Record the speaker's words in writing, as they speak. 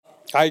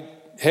I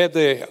had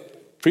the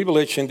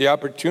privilege and the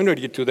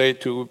opportunity today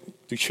to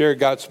share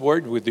God's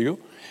word with you.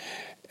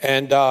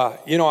 And,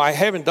 I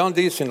haven't done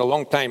this in a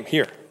long time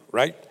here,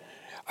 right?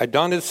 I've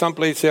done it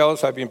someplace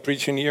else. I've been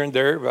preaching here and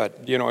there, but,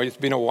 it's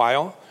been a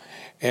while.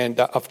 And,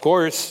 of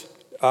course,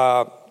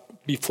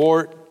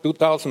 before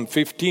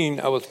 2015,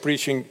 I was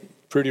preaching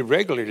pretty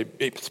regularly,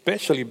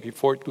 especially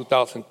before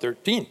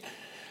 2013.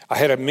 I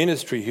had a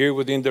ministry here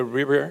within the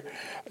River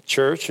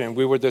Church, and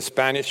we were the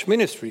Spanish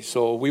ministry,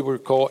 so we were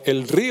called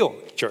El Rio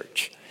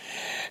Church.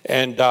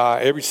 And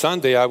every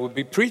Sunday I would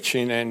be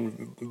preaching,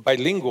 and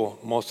bilingual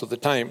most of the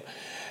time.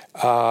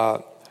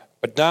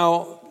 But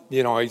now,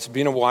 it's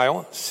been a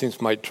while since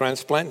my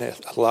transplant.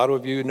 A lot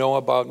of you know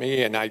about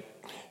me, and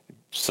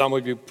some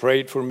of you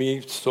prayed for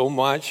me so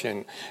much,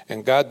 and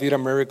God did a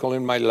miracle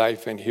in my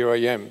life, and here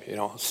I am,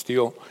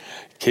 still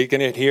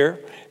kicking it here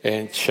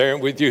and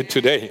sharing with you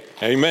today.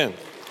 Amen.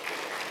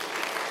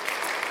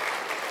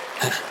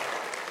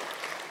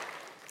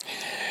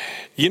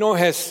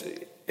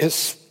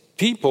 As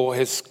people,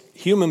 as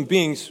human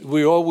beings,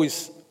 we're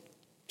always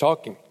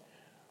talking.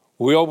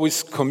 We're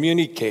always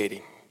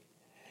communicating.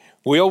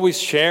 We're always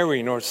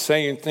sharing or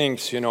saying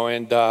things,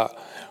 and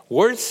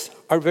words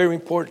are very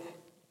important.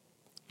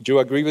 Do you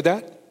agree with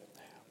that?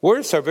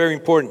 Words are very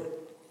important.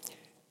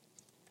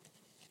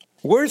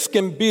 Words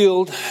can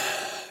build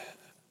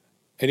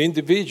an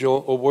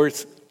individual, or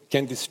words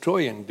can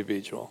destroy an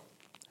individual.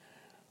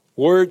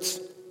 Words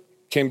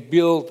can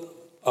build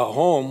a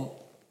home,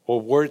 or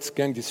words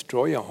can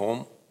destroy a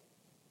home,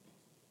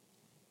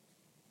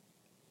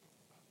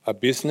 a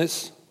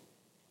business,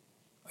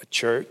 a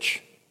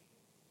church,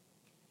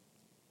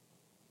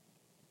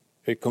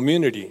 a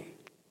community,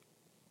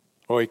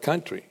 or a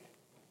country.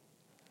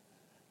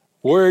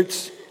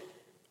 Words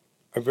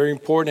are very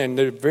important, and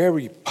they're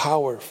very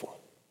powerful.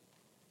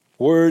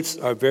 Words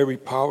are very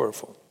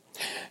powerful.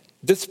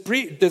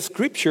 The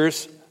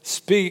scriptures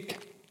speak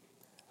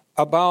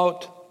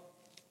about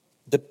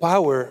the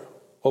power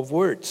of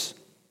words.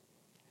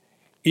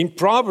 In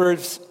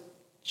Proverbs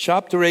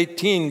chapter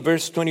 18,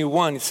 verse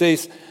 21, it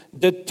says,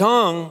 "The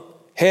tongue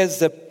has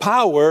the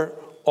power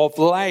of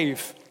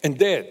life and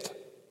death."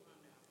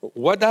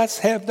 What does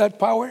have that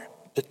power?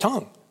 The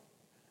tongue.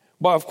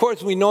 But of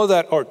course, we know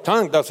that our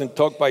tongue doesn't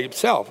talk by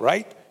itself,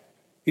 right?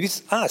 It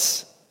is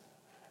us.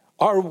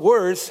 Our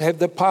words have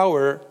the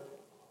power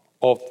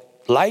of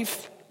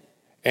life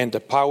and the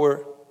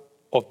power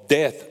of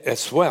death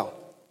as well.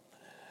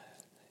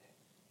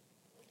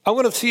 I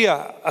want to see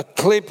a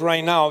clip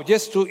right now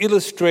just to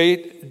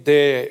illustrate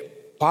the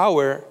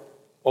power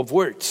of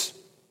words.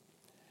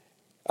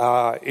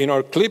 In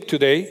our clip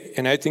today,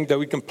 and I think that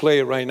we can play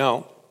it right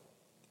now.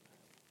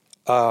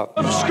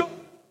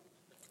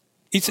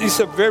 It's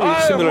a very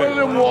similar. I am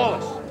William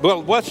Wallace.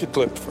 Well, watch the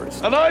clip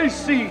first. And I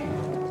see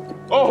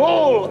a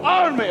whole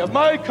army of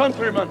my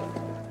countrymen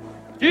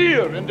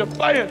here in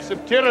defiance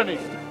of tyranny.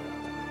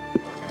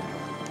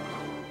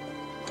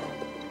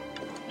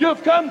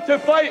 You've come to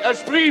fight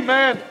as free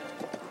men.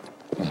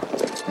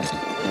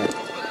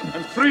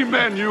 And free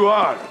men you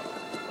are.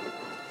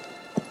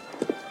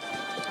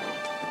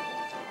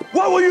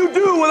 What will you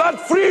do with that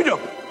freedom?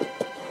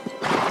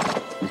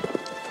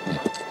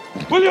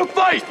 Will you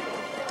fight?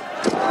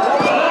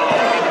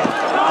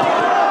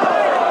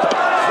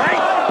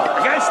 Fight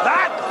against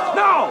that?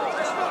 No!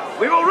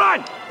 We will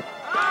run!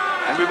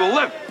 And we will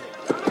live.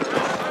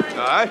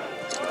 Aye.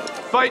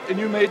 Fight and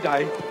you may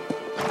die.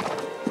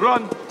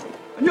 Run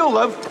and you'll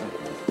live.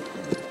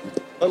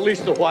 At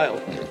least a while.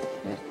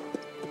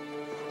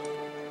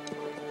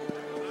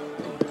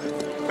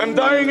 And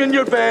dying in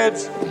your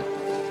beds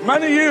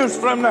many years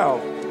from now,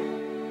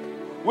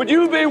 would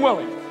you be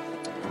willing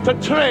to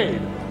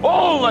trade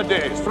all the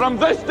days from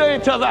this day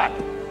to that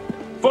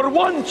for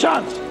one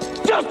chance,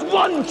 just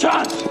one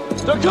chance,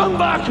 to come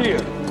back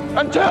here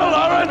and tell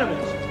our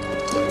enemies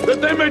that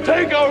they may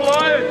take our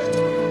lives,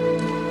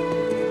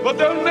 but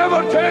they'll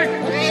never take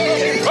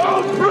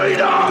our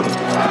freedom?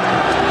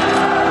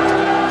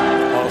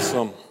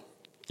 Awesome.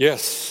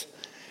 Yes.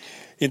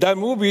 In that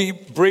movie,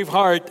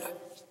 Braveheart,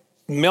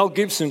 Mel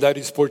Gibson, that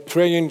is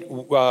portraying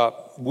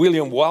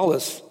William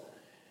Wallace,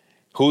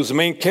 whose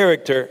main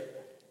character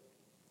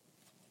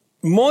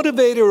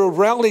motivated or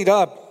rallied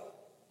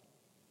up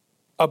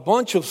a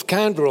bunch of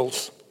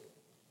scoundrels,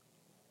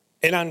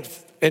 an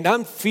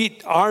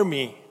unfit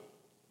army.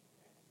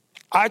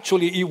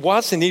 Actually, it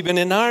wasn't even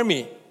an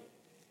army.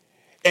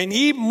 And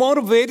he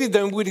motivated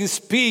them with his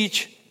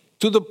speech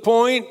to the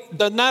point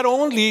that not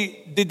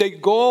only did they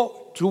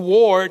go to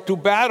war, to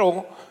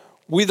battle,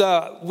 with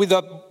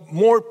a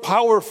more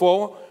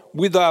powerful,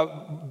 with a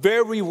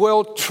very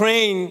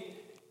well-trained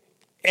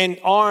and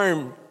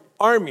armed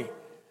army.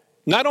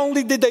 Not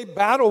only did they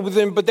battle with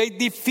them, but they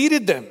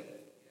defeated them.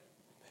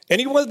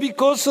 And it was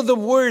because of the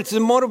words,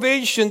 the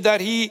motivation that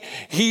he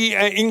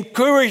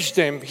encouraged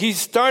them. He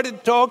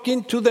started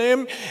talking to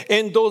them,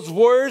 and those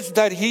words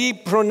that he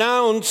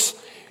pronounced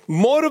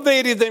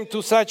motivated them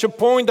to such a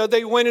point that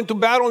they went into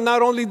battle.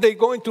 Not only did they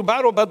go into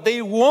battle, but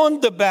they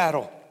won the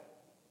battle.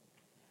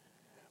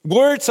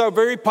 Words are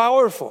very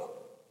powerful.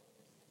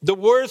 The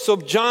words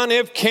of John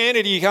F.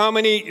 Kennedy, how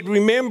many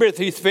remember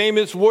his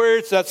famous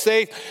words that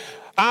say,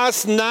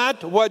 ask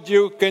not what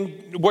your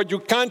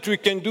country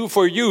can do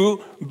for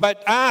you,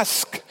 but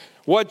ask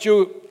what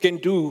you can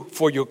do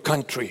for your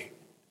country.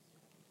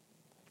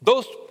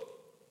 Those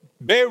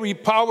very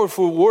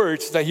powerful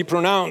words that he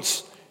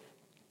pronounced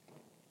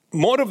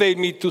motivate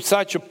me to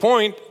such a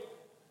point.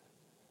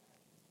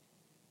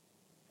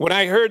 When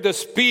I heard the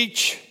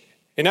speech,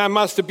 and I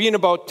must have been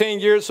about 10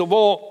 years old,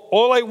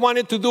 all I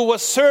wanted to do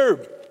was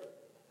serve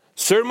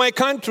my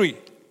country.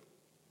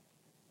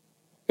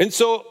 And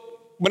so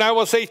when I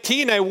was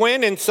 18, I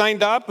went and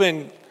signed up,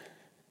 and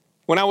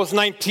when I was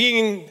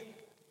 19,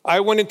 I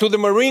went into the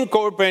Marine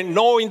Corps, and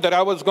knowing that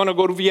I was going to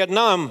go to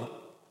Vietnam.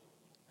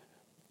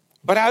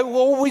 But I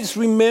always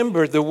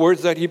remember the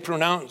words that he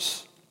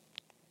pronounced.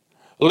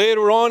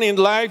 Later on in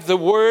life, the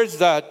words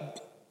that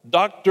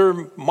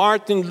Dr.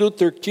 Martin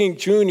Luther King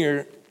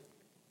Jr.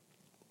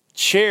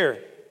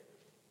 shared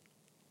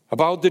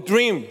about the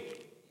dream.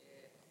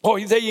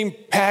 Boy, they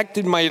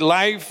impacted my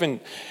life, and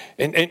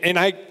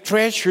I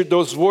treasure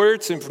those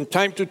words, and from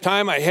time to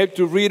time I had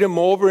to read them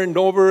over and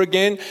over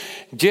again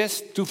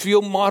just to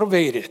feel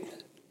motivated,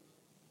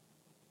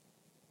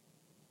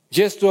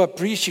 just to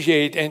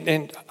appreciate,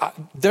 and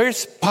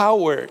there's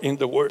power in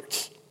the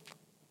words.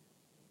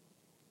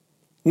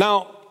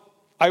 Now,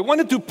 I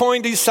wanted to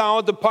point this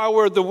out, the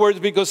power of the words,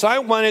 because I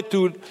wanted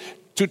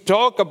to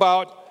talk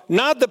about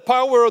not the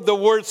power of the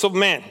words of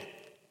men,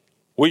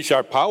 which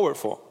are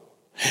powerful.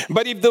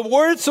 But if the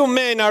words of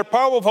men are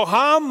powerful,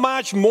 how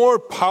much more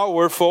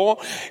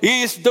powerful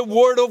is the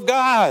Word of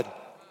God?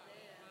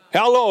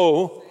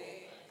 Hello?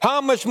 How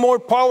much more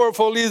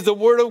powerful is the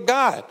Word of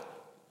God?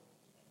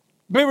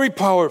 Very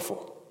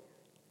powerful.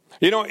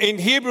 You know, in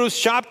Hebrews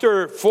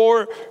chapter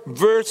 4,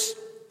 verse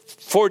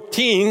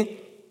 14,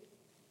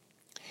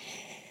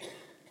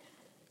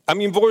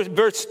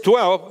 verse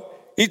 12,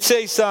 it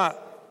says,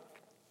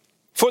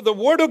 for the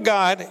Word of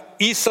God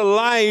is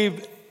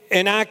alive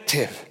and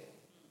active.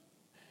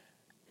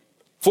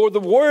 For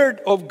the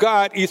Word of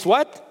God is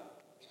what?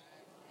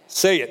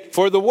 Say it.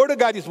 For the Word of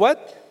God is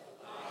what?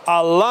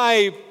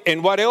 Alive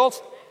and what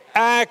else?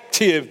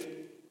 Active.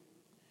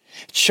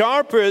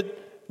 Sharper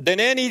than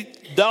any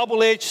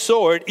double-edged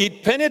sword.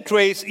 It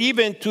penetrates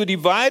even to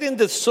dividing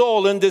the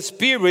soul and the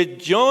spirit,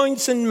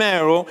 joints and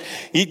marrow.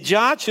 It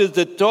judges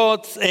the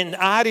thoughts and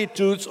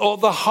attitudes of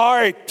the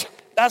heart.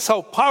 That's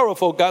how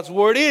powerful God's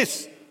Word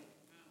is.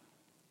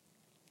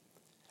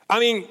 I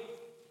mean,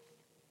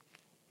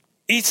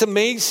 it's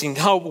amazing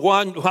how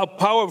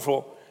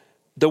powerful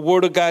the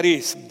Word of God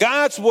is.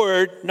 God's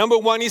Word, number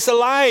one, is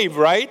alive,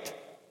 right?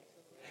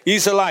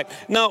 It's alive.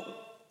 Now,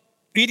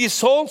 it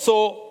is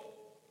also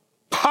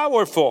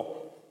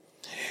powerful.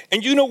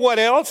 And you know what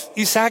else?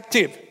 It's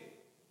active.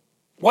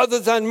 What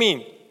does that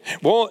mean?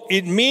 Well,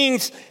 it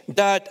means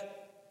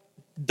that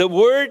the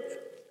Word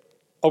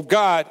of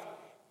God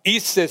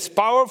is as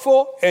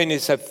powerful and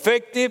as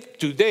effective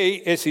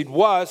today as it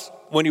was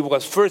when it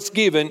was first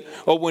given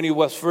or when it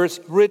was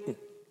first written.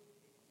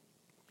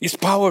 It's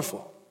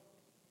powerful.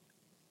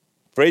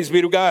 Praise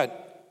be to God.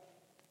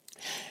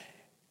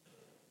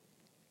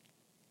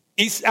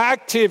 It's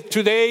active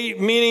today,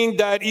 meaning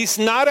that it's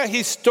not a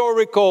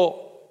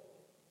historical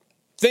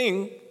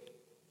thing.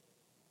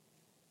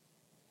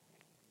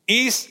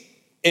 It's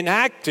an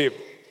active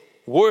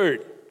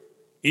word,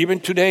 even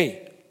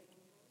today.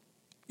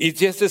 It's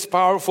just as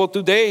powerful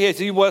today as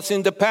it was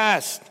in the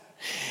past.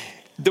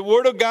 The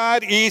Word of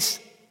God is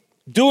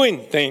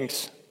doing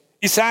things.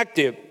 It's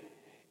active.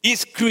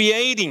 It's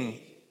creating.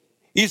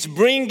 It's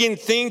bringing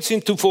things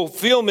into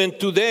fulfillment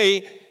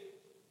today,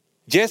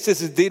 just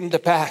as it did in the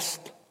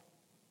past.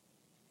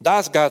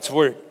 That's God's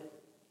Word.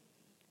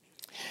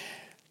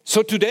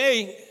 So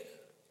today,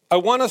 I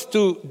want us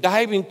to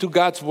dive into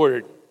God's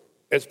Word,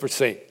 as per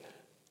se.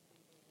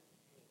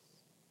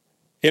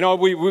 You know,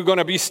 we're going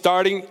to be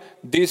starting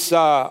this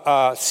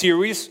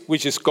series,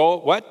 which is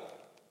called what?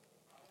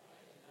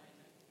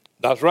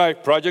 That's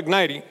right, Project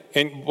 90.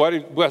 And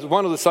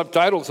one of the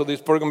subtitles of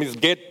this program is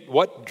Get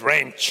What?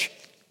 Drench.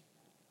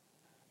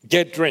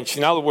 Get drenched.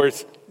 In other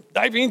words,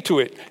 dive into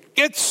it.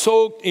 Get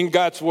soaked in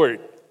God's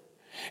Word.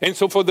 And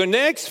so for the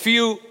next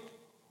few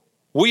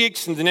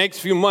weeks and the next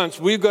few months,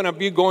 we're going to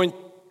be going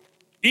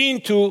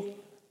into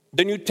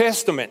the New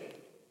Testament.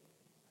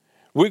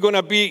 We're going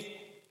to be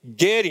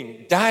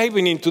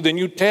diving into the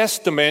New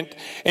Testament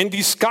and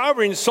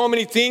discovering so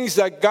many things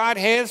that God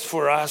has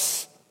for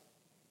us.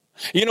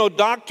 You know,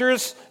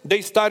 doctors,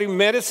 they study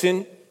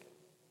medicine.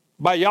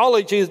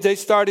 Biologists, they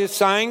study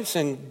science.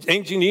 And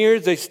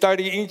engineers, they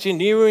study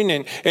engineering.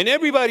 And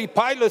everybody,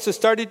 pilots,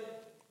 studied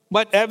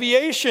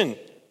aviation.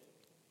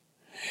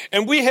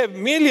 And we have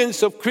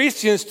millions of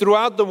Christians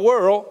throughout the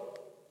world.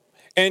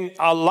 And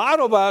a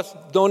lot of us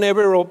don't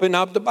ever open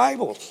up the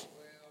Bibles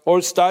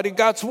or study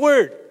God's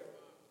Word.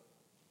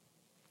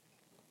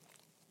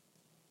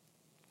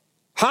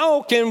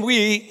 How can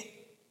we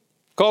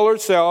call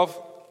ourselves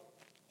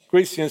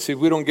Christians if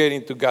we don't get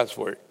into God's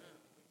Word?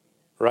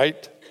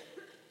 Right?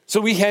 So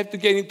we have to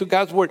get into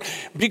God's word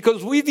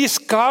because we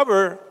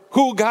discover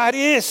who God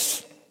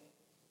is.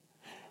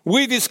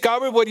 We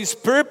discover what his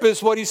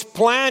purpose, what his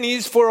plan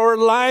is for our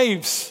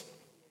lives.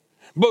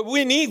 But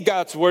we need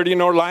God's word in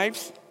our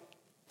lives.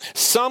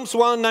 Psalms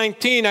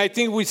 119, I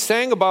think we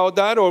sang about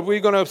that, or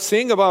we're going to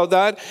sing about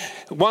that.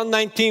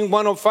 119,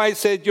 105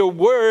 said, your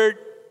word,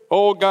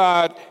 oh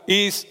God,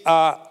 is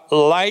a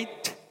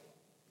light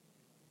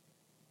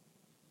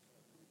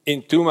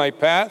into my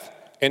path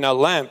and a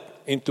lamp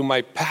into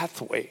my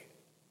pathway.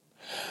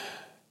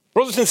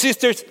 Brothers and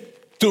sisters,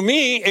 to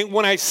me, and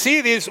when I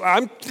see this,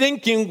 I'm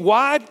thinking,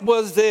 what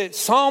was the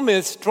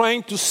psalmist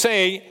trying to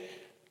say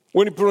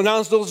when he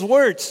pronounced those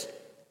words?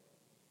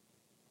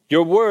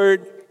 Your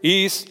word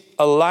is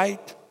a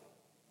light,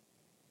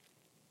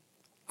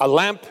 a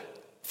lamp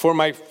for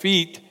my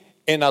feet,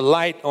 and a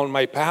light on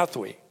my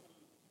pathway.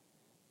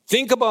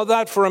 Think about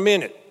that for a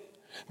minute.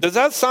 Does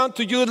that sound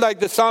to you like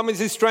the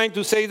psalmist is trying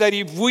to say that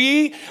if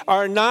we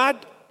are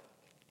not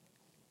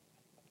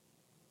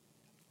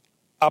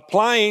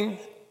applying,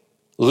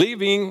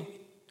 living,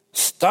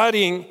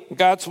 studying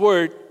God's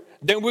word,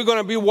 then we're going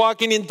to be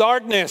walking in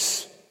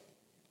darkness?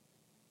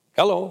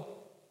 Hello?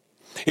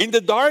 In the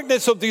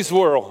darkness of this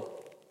world.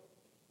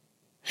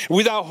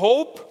 Without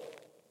hope,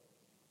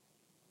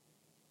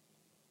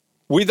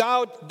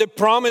 without the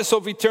promise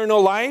of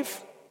eternal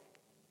life.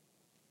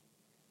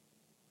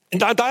 And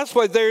that's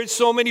why there are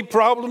so many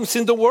problems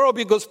in the world,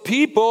 because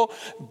people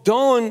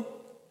don't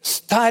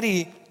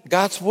study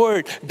God's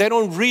word. They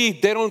don't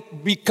read. They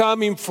don't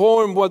become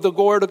informed what the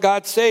word of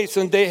God says,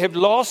 and they have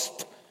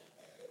lost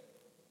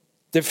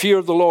the fear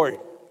of the Lord.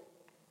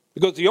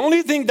 Because the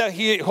only thing that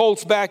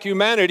holds back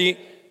humanity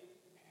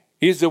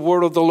is the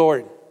word of the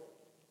Lord.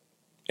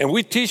 And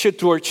we teach it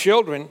to our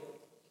children.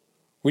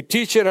 We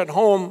teach it at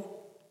home.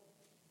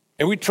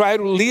 And we try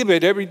to live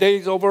it every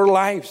day of our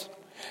lives.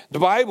 The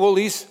Bible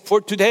is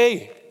for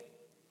today.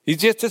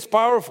 It's just as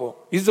powerful.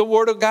 It's the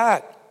Word of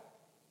God.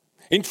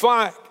 In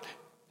fact,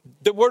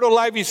 the Word of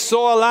life is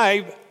so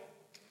alive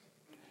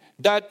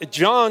that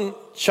John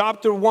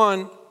chapter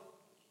 1,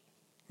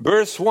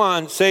 verse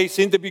 1 says,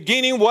 in the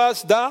beginning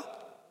was the,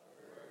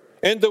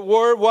 and the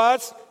Word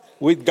was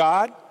with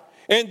God,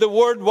 and the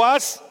Word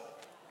was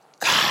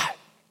God.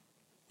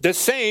 The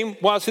same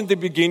was in the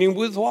beginning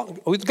with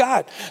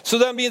God. So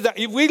that means that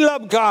if we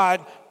love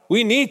God,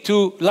 we need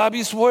to love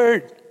his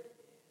word.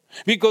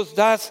 Because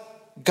that's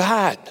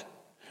God.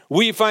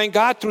 We find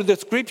God through the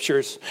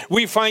scriptures.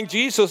 We find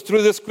Jesus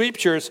through the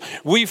scriptures.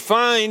 We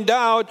find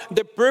out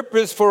the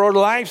purpose for our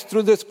lives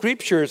through the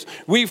scriptures.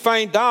 We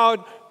find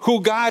out who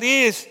God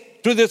is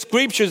through the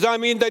scriptures. I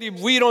mean that if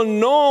we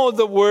don't know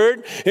the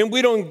word and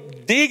we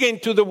don't dig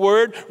into the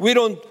word, we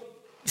don't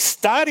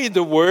study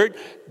the word,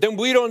 then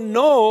we don't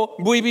know,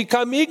 we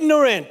become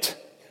ignorant.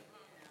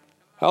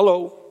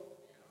 Hello.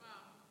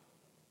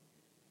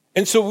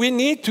 And so we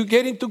need to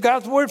get into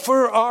God's word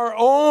for our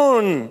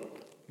own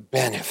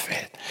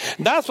benefit.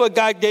 That's what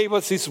God gave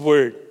us his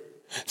word.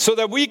 So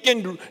that we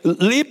can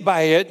live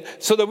by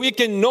it, so that we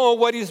can know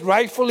what is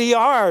rightfully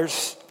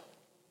ours.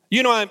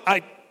 You know,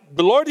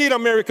 the Lord did a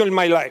miracle in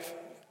my life.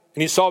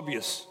 And it's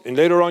obvious. And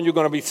later on you're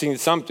going to be seeing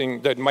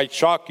something that might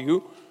shock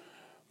you.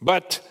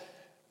 But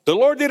the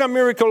Lord did a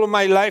miracle in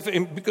my life,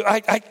 and because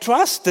I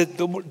trusted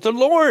the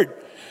Lord.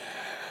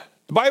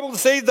 The Bible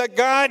says that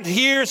God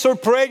hears our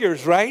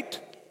prayers, right?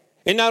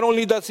 And not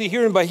only does he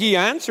hear them, but he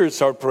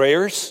answers our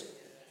prayers.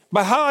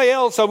 But how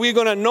else are we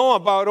going to know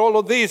about all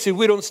of this if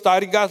we don't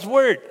study God's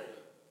word?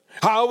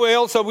 How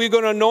else are we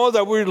going to know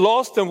that we're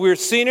lost and we're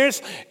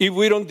sinners if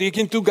we don't dig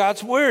into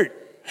God's word?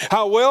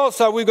 How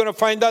else are we going to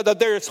find out that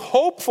there is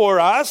hope for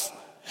us,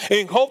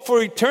 and hope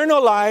for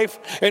eternal life,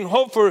 and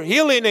hope for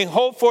healing, and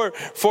hope for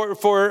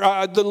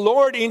the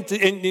Lord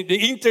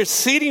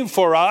interceding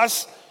for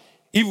us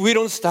if we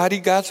don't study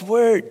God's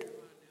word?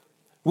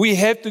 We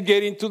have to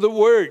get into the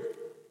word.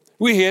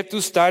 We have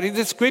to study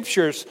the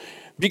scriptures,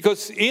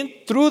 because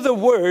through the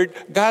word,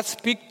 God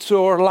speaks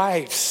to our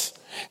lives.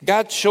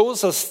 God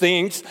shows us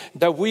things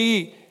that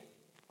we,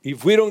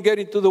 if we don't get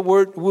into the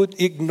word, would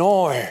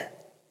ignore.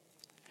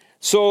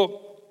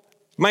 So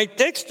my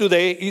text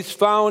today is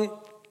found,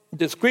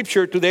 the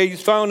scripture today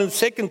is found in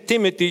 2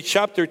 Timothy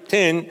chapter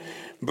 10,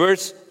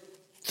 verse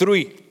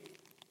 3.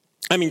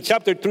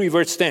 Chapter 3,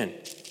 verse 10.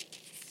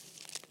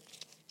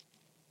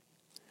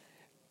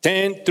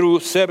 10 through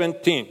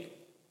 17.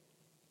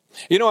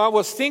 You know, I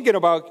was thinking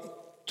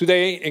about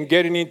today and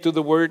getting into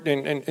the word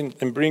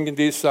and bringing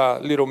this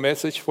little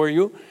message for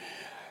you.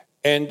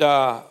 And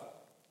I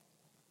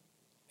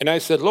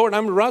said, Lord,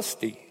 I'm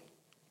rusty.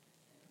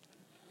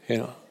 You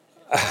know.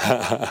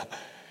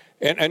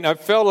 And I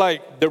felt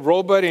like the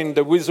robot in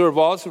the Wizard of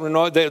Oz, you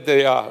know,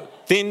 the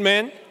thin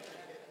man,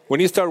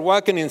 when he started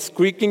walking and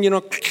squeaking, you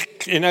know,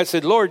 and I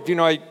said, Lord, you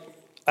know,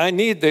 I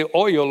need the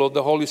oil of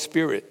the Holy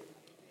Spirit.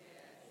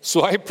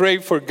 So I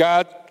prayed for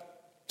God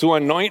to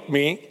anoint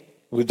me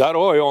with that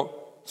oil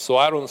so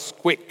I don't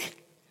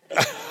squeak.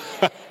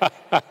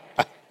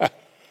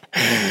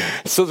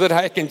 So that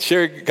I can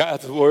share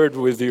God's word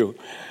with you.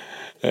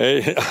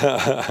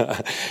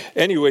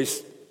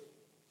 Anyways,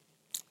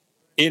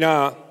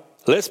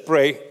 let's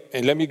pray,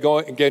 and let me go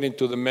and get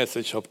into the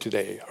message of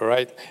today, all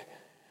right?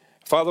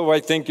 Father, I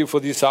thank you for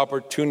this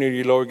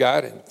opportunity, Lord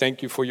God, and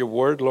thank you for your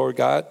word, Lord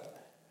God.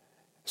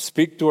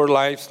 Speak to our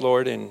lives,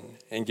 Lord, and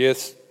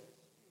just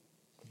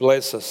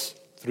bless us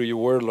through your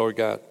word, Lord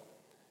God.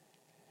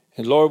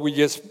 And Lord, we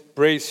just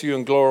praise you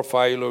and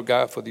glorify you, Lord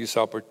God, for this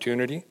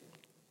opportunity.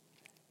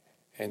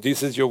 And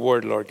this is your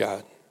word, Lord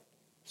God.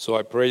 So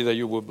I pray that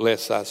you will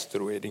bless us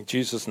through it. In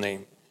Jesus'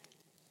 name,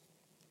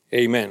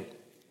 amen.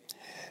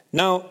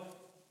 Now,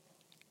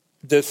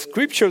 the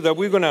scripture that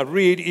we're going to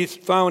read is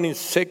found in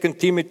 2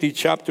 Timothy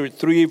chapter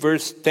 3,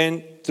 verse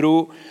 10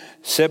 through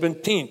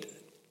 17.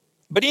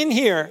 But in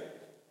here,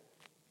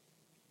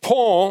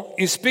 Paul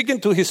is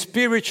speaking to his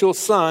spiritual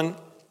son.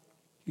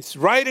 He's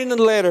wrote a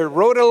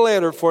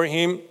letter for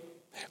him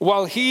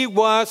while he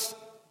was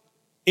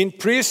in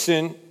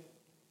prison,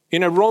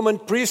 in a Roman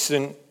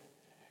prison,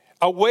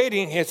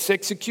 awaiting his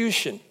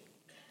execution.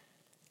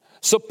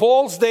 So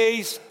Paul's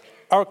days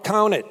are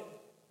counted.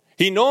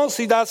 He knows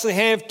he doesn't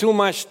have too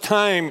much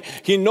time.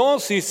 He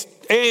knows his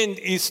end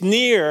is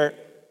near.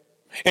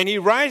 And he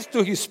writes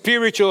to his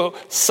spiritual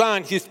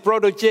son, his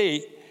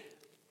protege,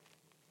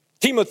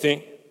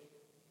 Timothy,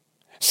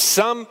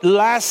 some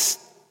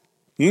last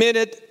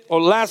minute or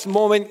last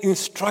moment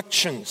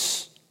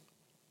instructions.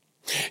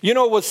 You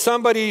know, when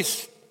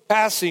somebody's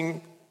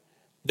passing,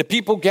 the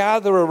people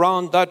gather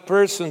around that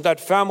person,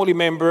 that family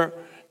member,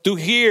 to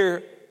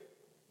hear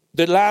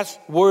the last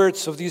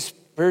words of this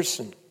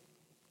person.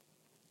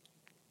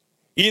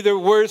 Either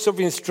words of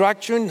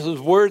instruction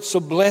or words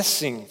of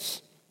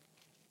blessings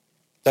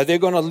that they're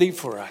going to leave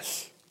for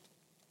us.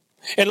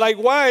 And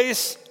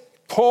likewise,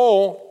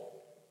 Paul,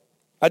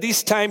 at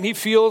this time, he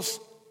feels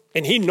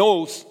and he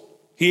knows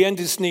his end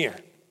is near.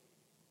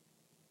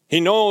 He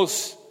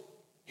knows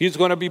he's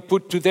going to be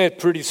put to death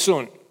pretty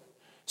soon.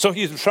 So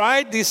he's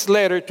write this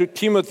letter to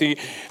Timothy,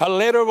 a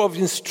letter of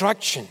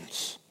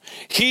instructions.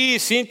 He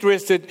is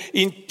interested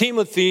in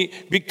Timothy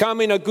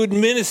becoming a good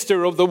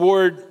minister of the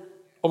word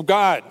of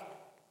God.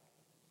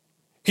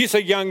 He's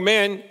a young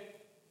man,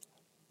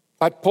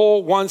 but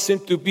Paul wants him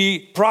to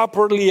be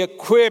properly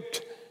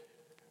equipped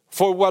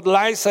for what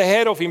lies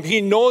ahead of him.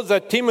 He knows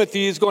that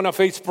Timothy is going to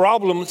face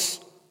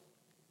problems.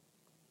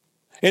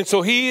 And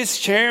so he is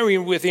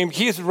sharing with him.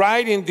 He's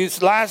writing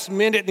these last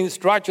minute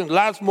instructions,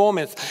 last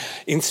moments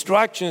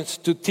instructions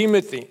to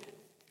Timothy.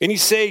 And he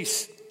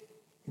says,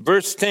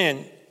 verse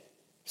 10,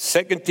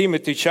 2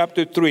 Timothy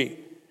chapter 3,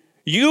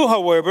 you,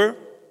 however,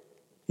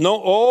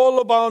 know all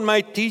about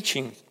my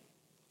teaching,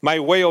 my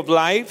way of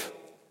life,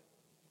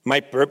 my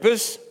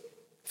purpose,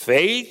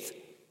 faith,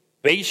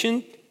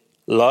 patience,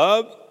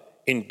 love,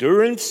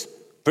 endurance,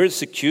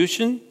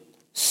 persecution,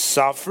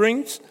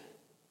 sufferings.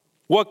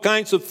 What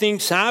kinds of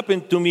things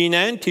happened to me in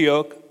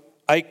Antioch,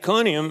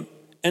 Iconium,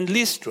 and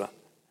Lystra?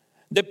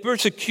 The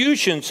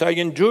persecutions I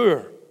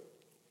endure.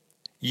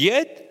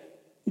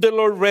 Yet the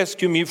Lord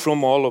rescued me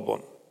from all of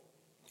them.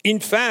 In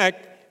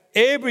fact,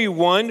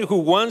 everyone who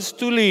wants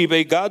to live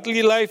a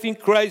godly life in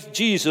Christ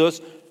Jesus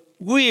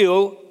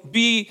will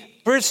be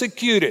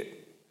persecuted.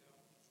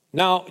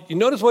 Now, you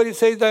notice what it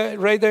says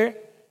right there?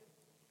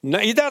 Now,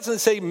 it doesn't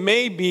say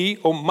maybe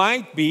or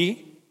might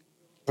be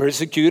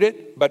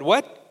persecuted, but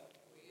what?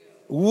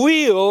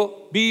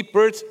 Will be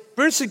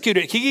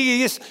persecuted.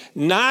 He is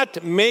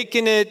not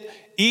making it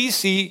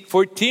easy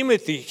for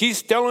Timothy.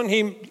 He's telling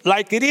him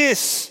like it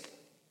is.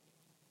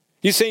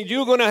 He's saying,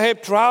 you're going to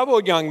have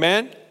trouble, young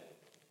man.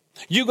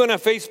 You're going to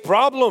face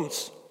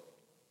problems.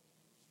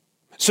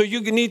 So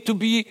you need to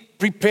be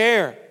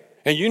prepared.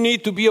 And you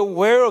need to be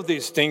aware of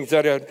these things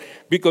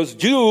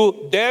because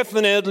you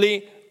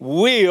definitely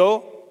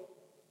will,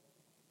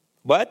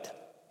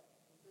 what?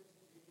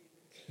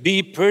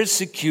 Be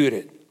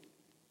persecuted.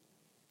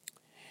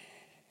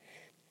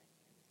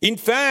 In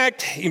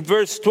fact, in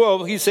verse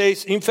 12, he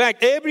says, in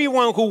fact,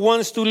 everyone who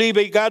wants to live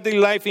a godly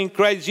life in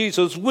Christ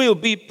Jesus will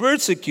be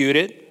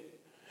persecuted,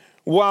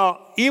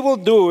 while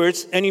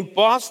evildoers and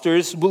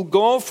impostors will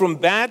go from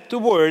bad to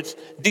worse,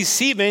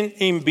 deceiving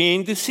and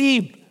being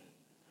deceived.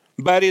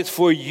 But as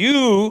for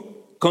you,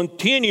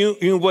 continue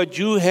in what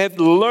you have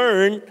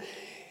learned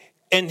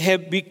and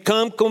have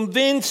become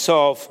convinced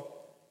of,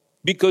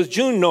 because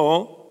you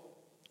know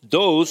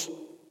those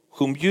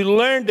whom you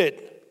learned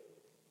it,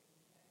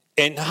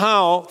 and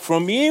how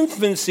from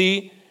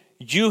infancy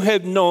you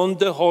have known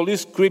the Holy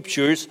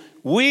Scriptures,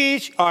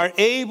 which are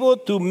able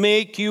to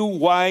make you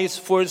wise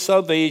for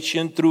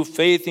salvation through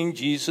faith in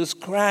Jesus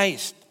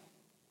Christ.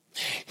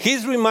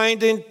 He's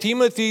reminding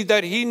Timothy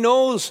that he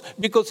knows,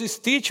 because his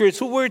teachers,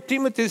 who were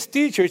Timothy's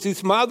teachers,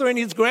 his mother and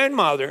his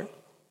grandmother.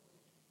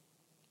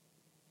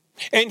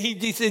 And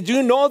he said,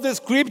 you know the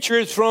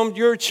Scriptures from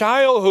your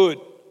childhood.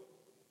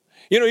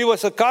 You know, it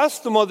was a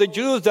custom of the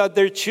Jews that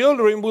their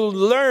children will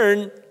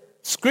learn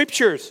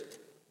Scriptures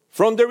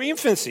from their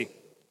infancy,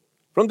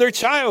 from their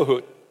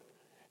childhood.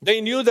 They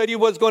knew that it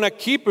was going to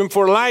keep them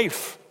for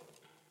life.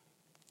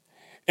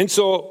 And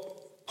so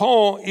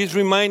Paul is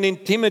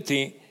reminding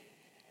Timothy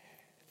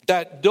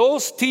that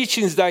those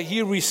teachings that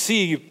he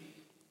received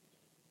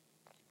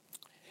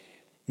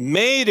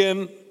made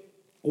him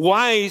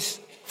wise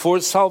for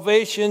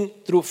salvation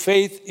through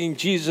faith in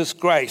Jesus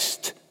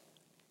Christ.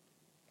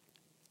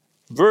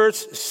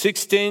 Verse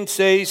 16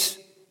 says,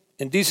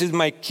 and this is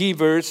my key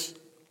verse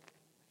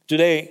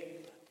today,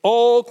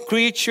 all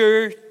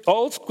scripture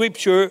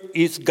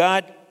is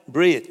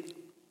God-breathed,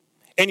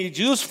 and is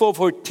useful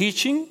for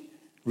teaching,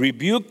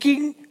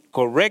 rebuking,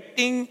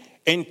 correcting,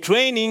 and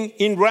training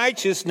in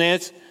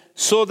righteousness,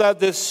 so that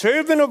the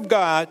servant of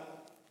God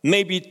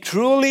may be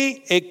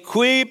truly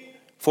equipped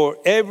for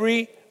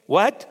every,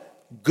 what?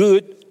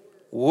 Good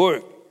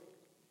work.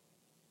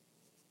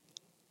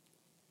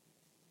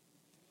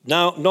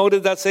 Now,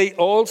 notice that say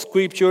all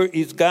scripture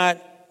is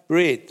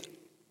God-breathed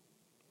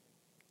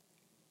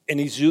and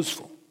is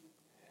useful.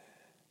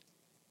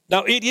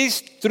 Now, it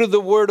is through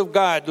the Word of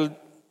God,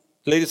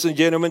 ladies and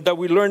gentlemen, that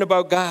we learn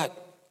about God,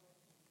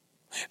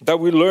 that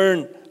we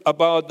learn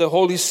about the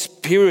Holy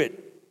Spirit.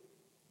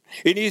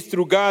 It is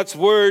through God's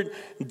Word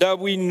that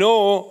we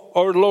know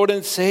our Lord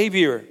and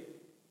Savior.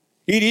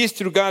 It is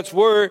through God's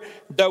Word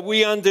that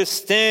we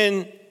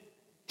understand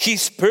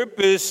His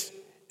purpose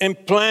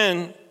and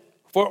plan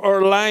for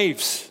our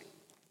lives.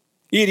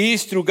 It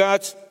is through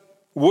God's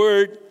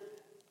Word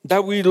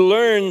that we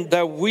learn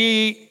that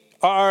we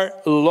are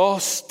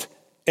lost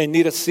and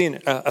need a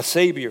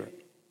Savior.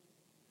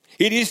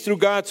 It is through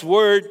God's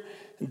Word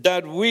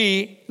that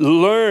we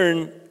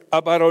learn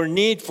about our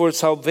need for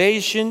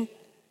salvation,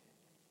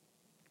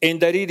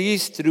 and that it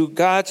is through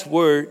God's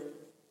Word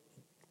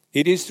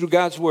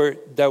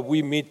that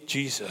we meet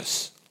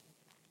Jesus.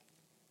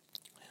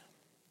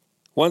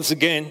 Once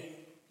again,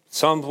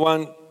 Psalm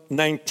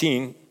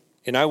 119,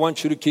 and I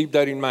want you to keep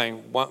that in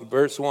mind.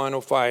 Verse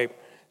 105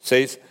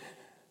 says,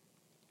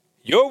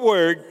 your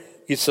word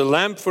is a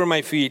lamp for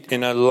my feet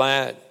and a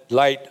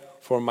light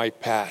for my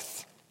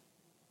path.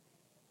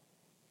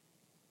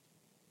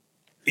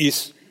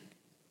 Is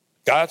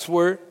God's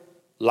word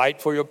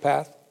light for your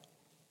path?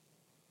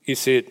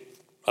 Is it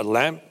a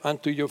lamp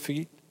unto your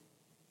feet?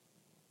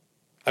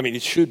 I mean,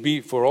 it should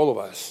be for all of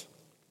us.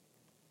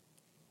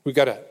 We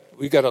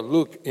gotta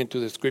look into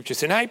the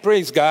scriptures. And I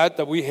praise God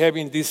that we have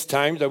in this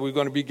time that we're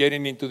going to be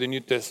getting into the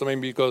New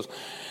Testament, because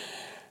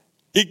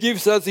it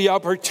gives us the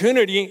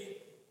opportunity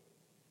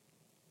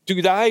to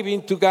dive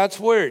into God's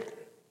Word.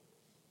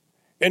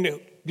 And,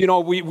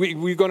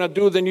 we're going to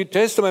do the New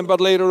Testament,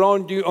 but later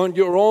on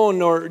your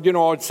own,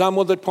 or, at some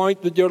other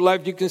point in your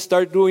life, you can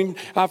start doing,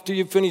 after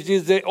you finish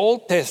this, the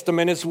Old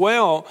Testament as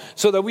well,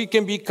 so that we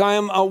can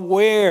become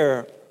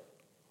aware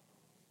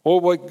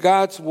of what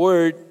God's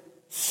Word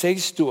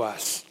says to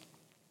us,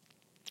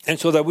 and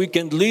so that we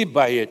can live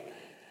by it.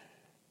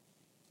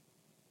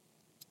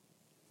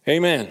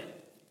 Amen.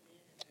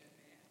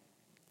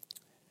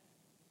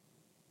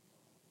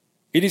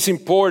 It is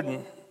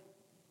important,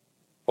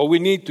 or we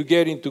need to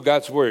get into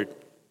God's Word.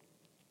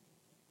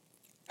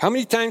 How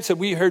many times have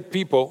we heard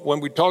people, when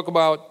we talk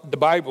about the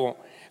Bible,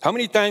 how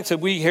many times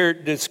have we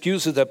heard the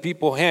excuses that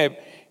people have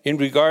in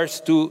regards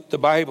to the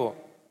Bible?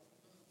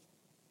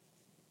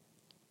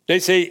 They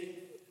say,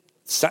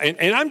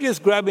 and I'm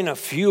just grabbing a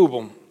few of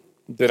them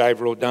that I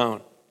wrote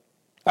down.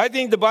 I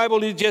think the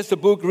Bible is just a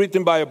book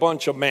written by a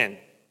bunch of men.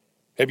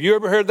 Have you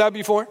ever heard that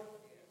before?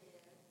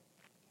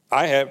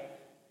 I have.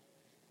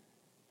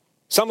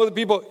 Some of the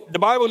people, the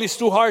Bible is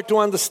too hard to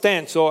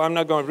understand, so I'm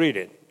not going to read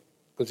it,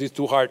 because it's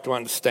too hard to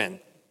understand.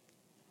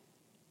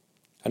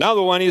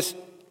 Another one is,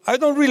 I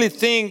don't really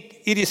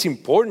think it is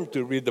important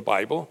to read the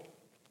Bible.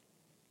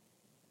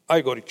 I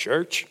go to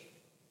church.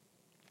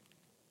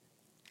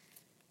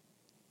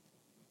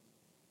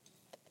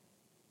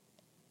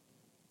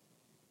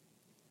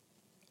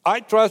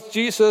 I trust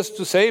Jesus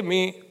to save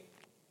me,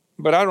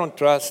 but I don't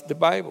trust the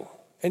Bible.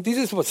 And this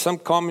is what some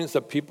comments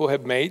that people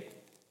have made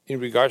in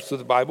regards to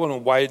the Bible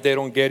and why they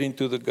don't get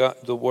into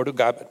the Word of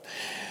God.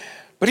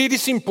 But it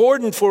is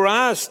important for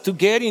us to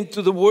get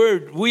into the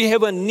Word. We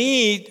have a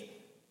need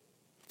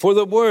for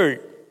the Word.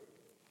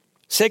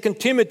 2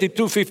 Timothy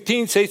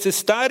 2:15 says,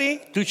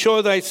 study to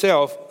show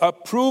thyself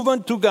approved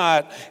unto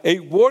God, a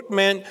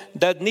workman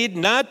that need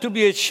not to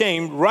be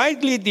ashamed,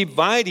 rightly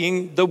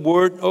dividing the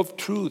word of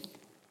truth.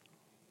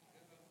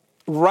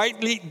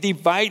 Rightly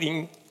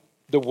dividing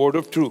the word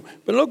of truth.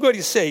 But look what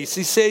he says.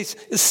 He says,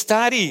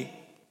 study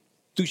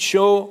to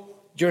show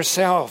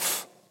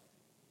yourself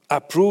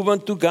approved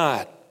unto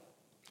God,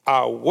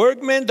 a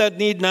workman that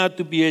need not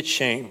to be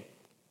ashamed.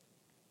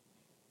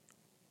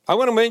 I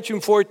want to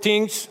mention 4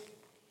 things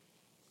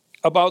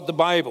about the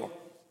Bible.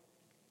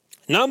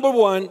 Number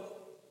 1,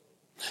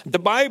 the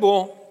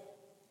Bible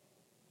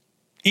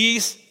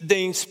is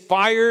the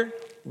inspired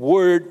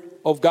word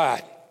of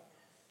God.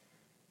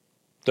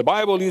 The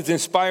Bible is the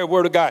inspired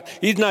word of God.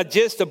 It's not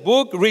just a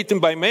book written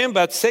by man,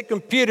 but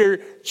 2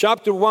 Peter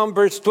chapter 1,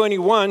 verse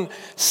 21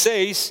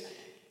 says,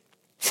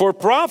 for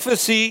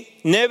prophecy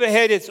never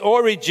had its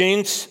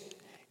origins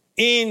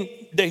in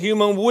the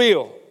human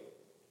will.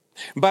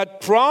 But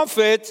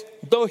prophets,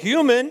 though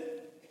human,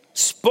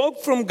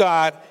 spoke from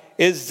God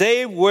as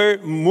they were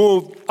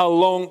moved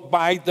along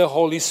by the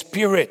Holy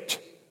Spirit.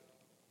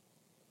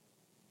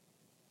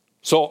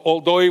 So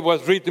although it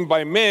was written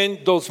by men,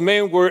 those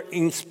men were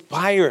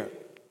inspired,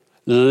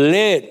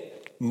 led,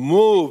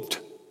 moved,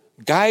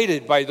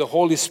 guided by the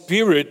Holy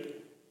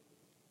Spirit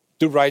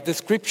to write the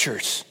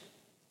scriptures.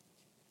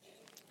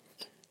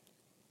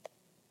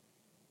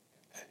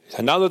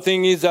 Another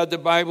thing is that the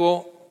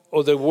Bible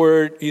or the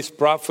Word is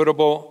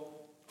profitable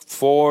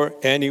for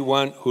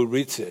anyone who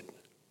reads it.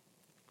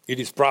 It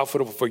is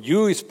profitable for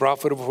you, it's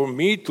profitable for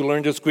me to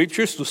learn the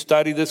scriptures, to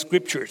study the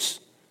scriptures.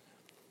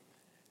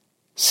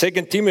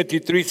 2 Timothy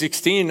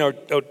 3:16,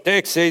 our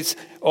text says,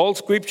 all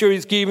scripture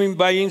is given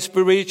by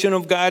inspiration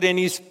of God and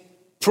is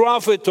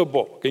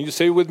profitable. Can you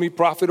say with me,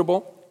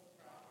 profitable?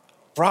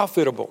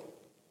 Profitable.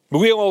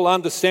 We all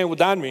understand what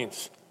that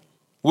means.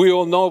 We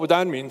all know what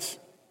that means.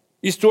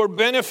 It's to our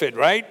benefit,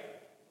 right?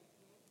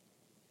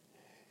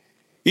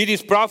 It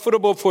is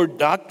profitable for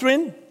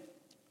doctrine,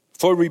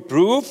 for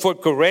reproof, for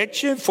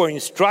correction, for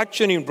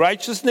instruction in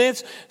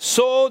righteousness,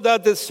 so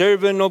that the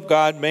servant of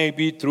God may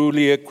be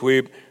truly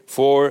equipped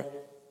for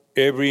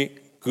every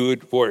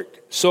good work.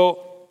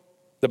 So,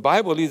 the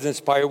Bible is the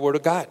inspired word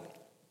of God.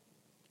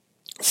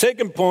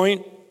 Second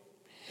point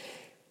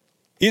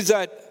is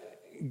that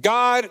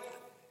God's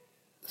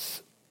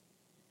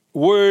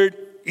word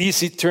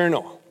is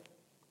eternal.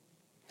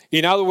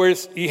 In other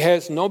words, it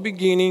has no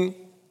beginning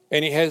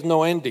and it has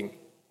no ending.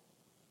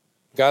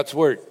 God's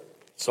word.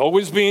 It's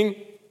always been,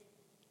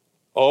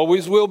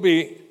 always will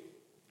be,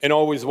 and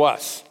always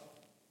was.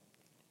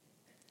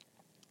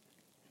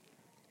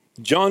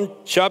 John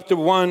chapter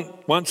 1,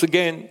 once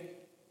again,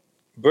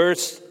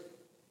 verse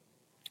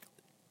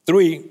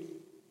 3,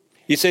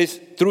 he says,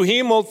 through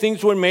him all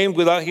things were made,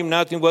 without him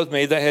nothing was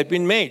made that had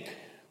been made.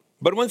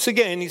 But once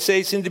again, he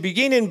says, in the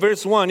beginning,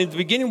 verse 1, in the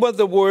beginning was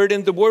the Word,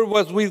 and the Word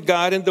was with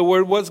God, and the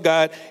Word was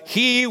God.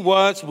 He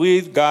was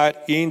with God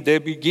in the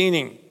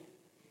beginning.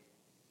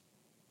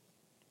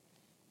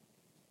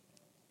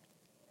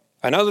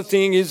 Another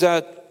thing is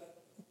that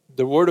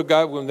the Word of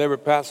God will never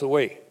pass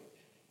away,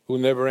 will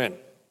never end.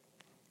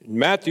 In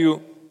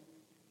Matthew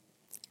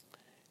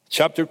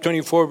chapter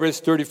 24, verse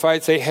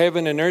 35, say,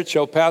 heaven and earth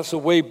shall pass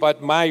away,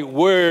 but my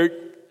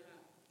word,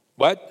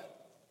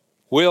 what?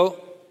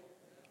 Will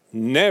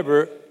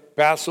never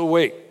pass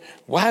away.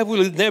 Why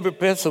will it never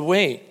pass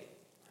away?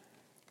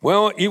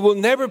 Well, it will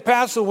never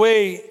pass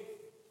away,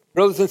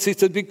 brothers and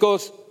sisters,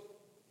 because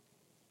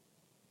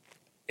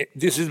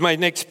this is my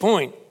next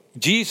point.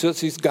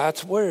 Jesus is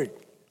God's word.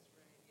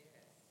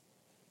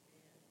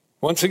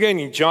 Once again,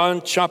 in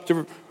John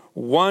chapter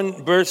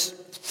 1, verse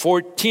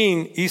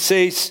 14, he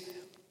says,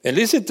 and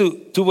listen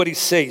to what he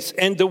says,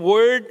 and the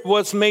word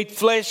was made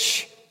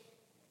flesh,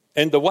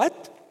 and the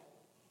what?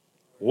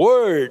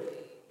 Word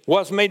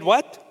was made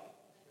what?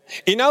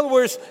 In other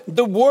words,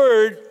 the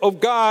word of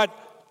God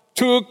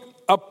took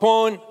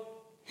upon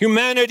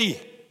humanity,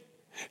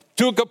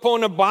 took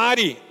upon a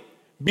body,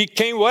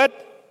 became what?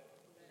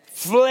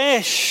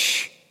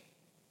 Flesh.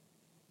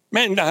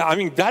 Man, I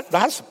mean,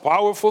 that's a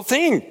powerful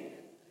thing.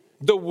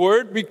 The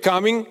word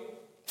becoming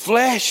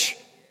flesh,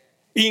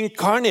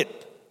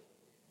 incarnate.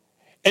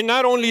 And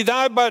not only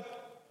that, but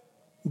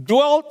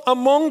dwelt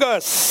among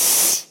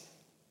us.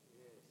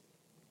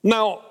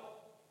 Now,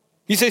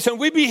 he says, and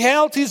we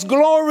beheld his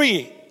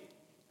glory.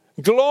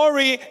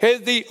 Glory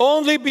as the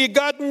only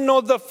begotten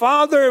of the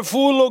Father,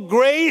 full of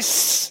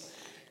grace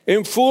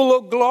and full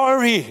of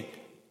glory.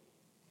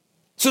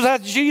 So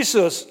that's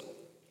Jesus.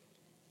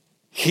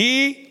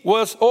 He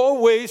was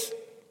always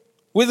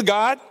with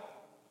God.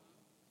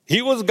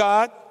 He was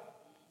God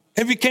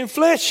and became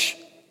flesh.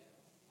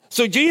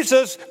 So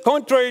Jesus,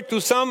 contrary to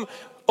some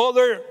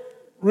other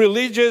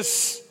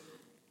religious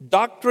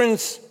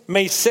doctrines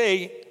may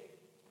say,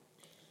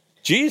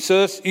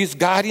 Jesus is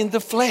God in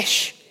the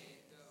flesh.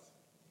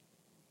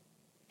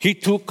 He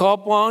took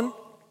upon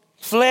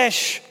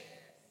flesh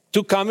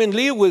to come and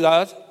live with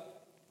us,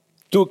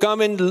 to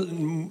come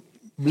and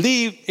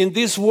live in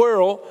this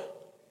world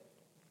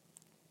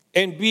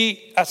and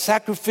be a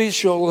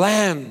sacrificial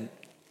lamb.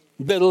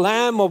 The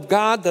Lamb of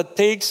God that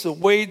takes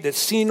away the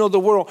sin of the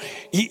world.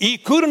 He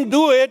couldn't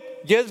do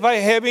it just by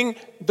having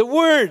the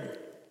Word.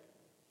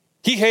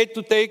 He had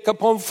to take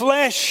upon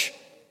flesh.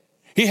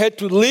 He had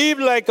to live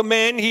like a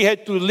man. He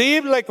had to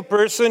live like a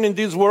person in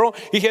this world.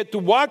 He had to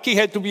walk. He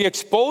had to be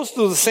exposed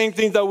to the same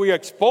things that we are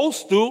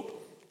exposed to.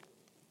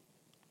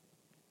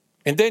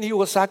 And then he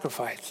was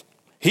sacrificed.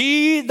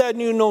 He that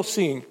knew no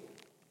sin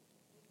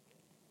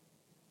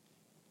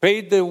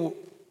paid the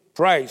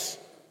price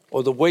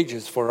or the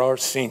wages for our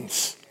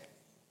sins.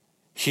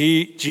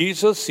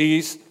 Jesus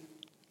is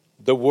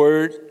the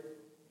Word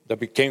that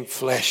became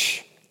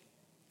flesh.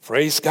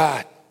 Praise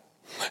God.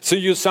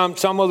 So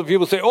some other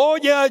people say, oh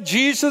yeah,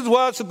 Jesus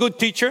was a good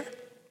teacher.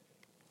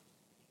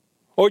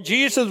 Or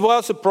Jesus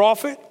was a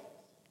prophet.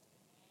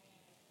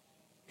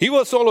 He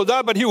was all of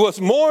that, but he was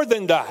more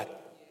than that.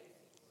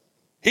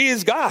 He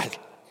is God.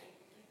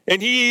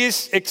 And he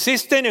is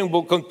existing and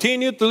will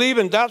continue to live.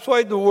 And that's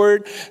why the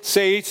word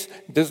says,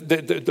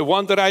 the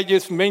one that I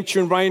just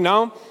mentioned right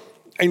now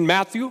in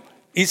Matthew,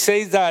 it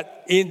says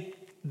that in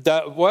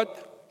the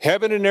what?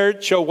 Heaven and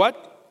earth shall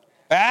what?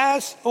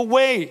 Pass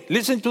away.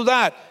 Listen to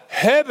that.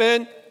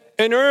 Heaven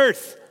and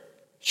earth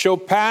shall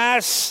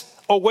pass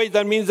away.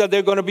 That means that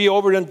they're going to be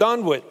over and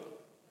done with.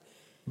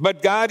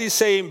 But God is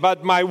saying,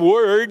 but my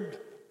word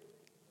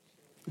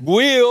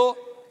will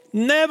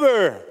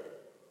never,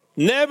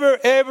 ever,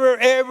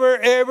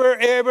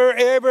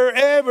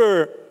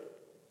 ever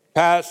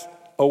pass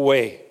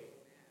away.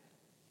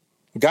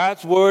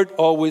 God's word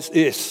always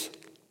is.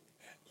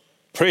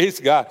 Praise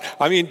God.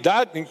 I mean,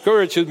 that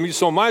encourages me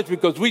so much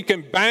because we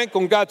can bank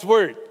on God's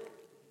word.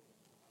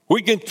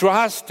 We can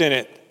trust in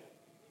it.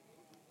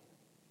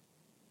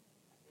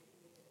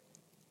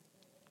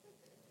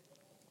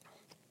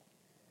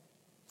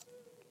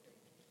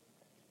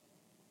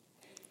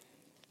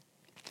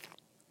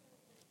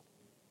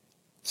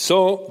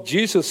 So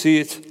Jesus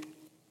is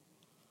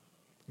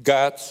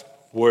God's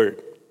word.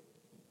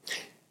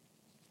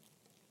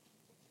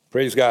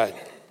 Praise God.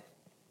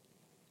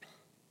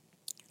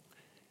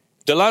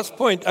 The last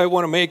point I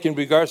want to make in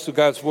regards to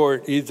God's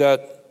word is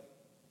that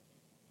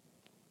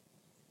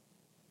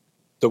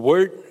the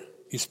word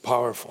is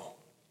powerful.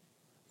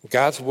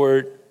 God's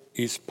word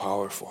is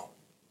powerful.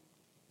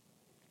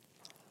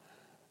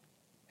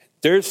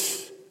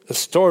 There's a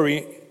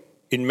story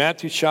in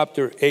Matthew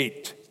chapter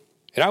 8.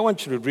 And I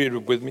want you to read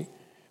it with me.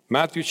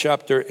 Matthew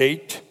chapter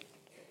 8.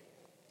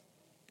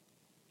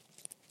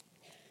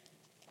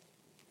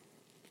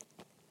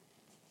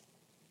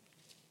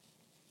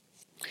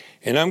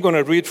 And I'm going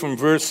to read from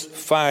verse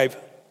 5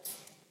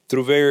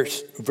 through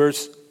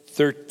verse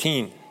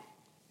 13.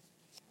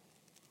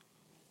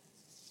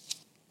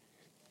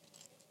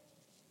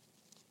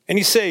 And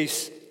he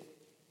says,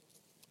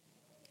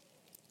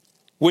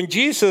 when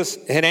Jesus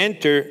had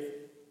entered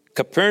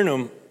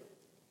Capernaum,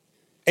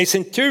 a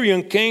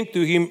centurion came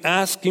to him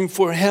asking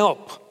for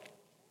help,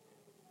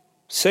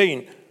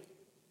 saying,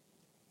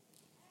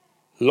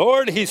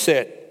 Lord, he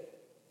said,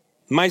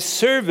 my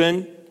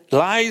servant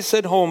lies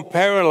at home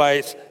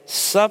paralyzed,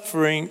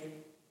 suffering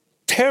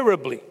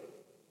terribly.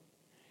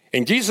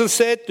 And Jesus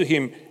said to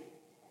him,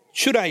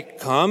 should I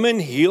come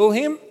and heal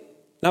him?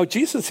 Now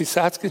Jesus is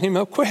asking him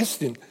a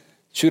question.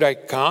 Should I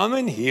come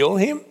and heal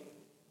him?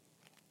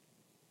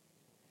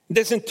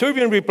 The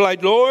centurion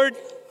replied, Lord,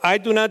 I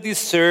do not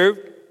deserve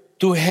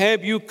to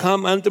have you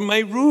come under my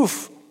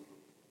roof,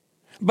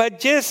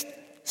 but just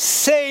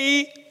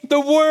say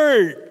the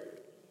word.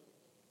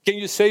 Can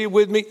you say it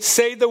with me?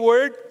 Say the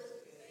word.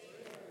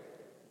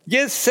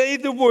 Just say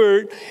the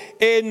word,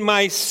 and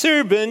my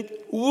servant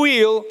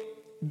will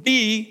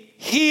be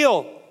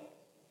healed.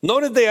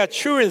 Notice the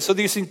assurance of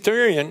this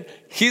centurion.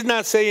 He's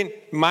not saying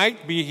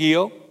might be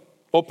healed,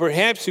 or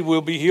perhaps he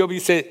will be healed. He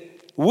said,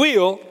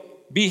 will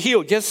be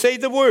healed. Just say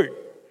the word.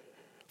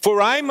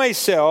 For I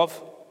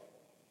myself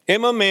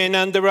am a man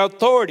under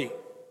authority,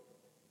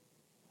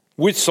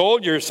 with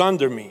soldiers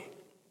under me.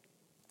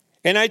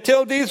 And I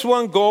tell this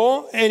one,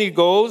 go, and he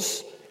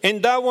goes,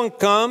 and that one,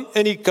 come,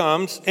 and he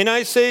comes. And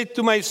I say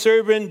to my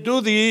servant, do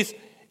this,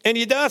 and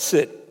he does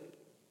it.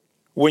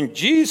 When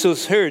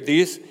Jesus heard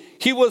this,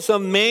 he was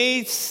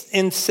amazed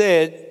and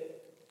said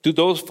to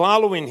those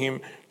following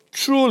him,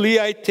 truly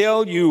I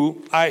tell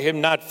you, I have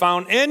not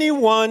found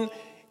anyone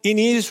in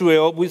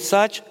Israel with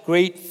such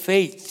great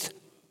faith.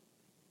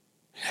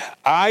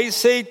 I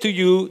say to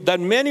you that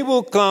many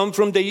will come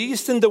from the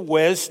east and the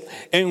west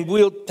and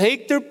will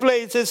take their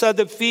places at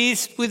the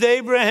feast with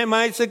Abraham,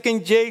 Isaac,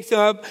 and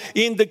Jacob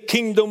in the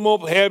kingdom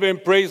of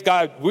heaven. Praise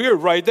God. We're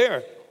right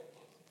there.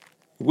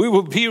 We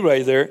will be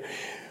right there.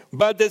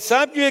 But the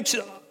subjects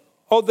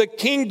of the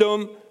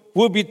kingdom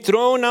will be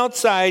thrown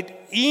outside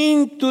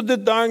into the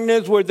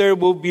darkness where there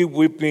will be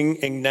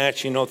weeping and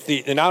gnashing of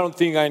teeth. And I don't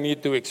think I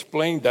need to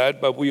explain that,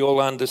 but we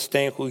all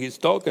understand who he's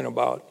talking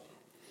about.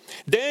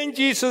 Then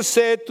Jesus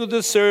said to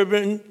the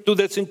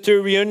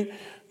centurion,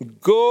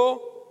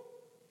 go,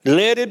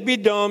 let it be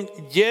done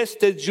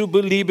just as you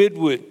believe it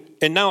would.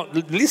 And now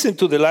listen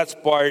to the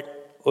last part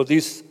of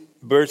this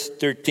verse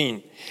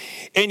 13.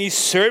 And his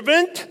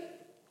servant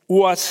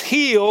was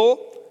healed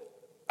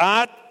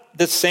at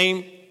the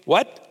same,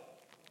 what?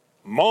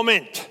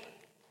 Moment.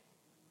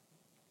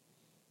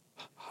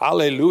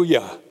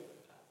 Hallelujah.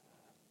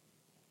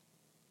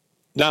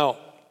 Now,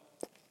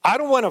 I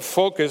don't want to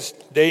focus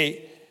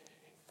today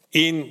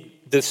in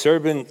the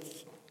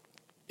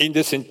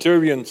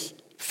centurion's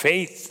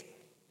faith.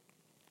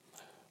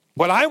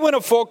 What I want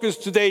to focus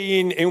today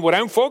in what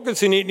I'm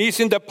focusing in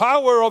is in the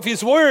power of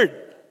his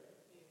word.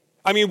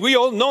 I mean, we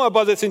all know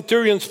about the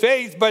centurion's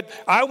faith, but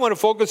I want to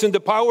focus on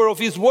the power of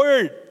his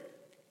word.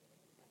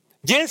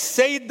 Just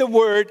say the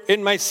word,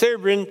 and my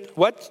servant,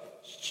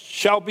 what?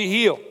 Shall be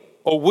healed,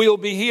 or will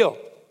be healed.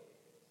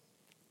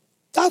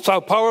 That's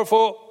how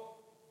powerful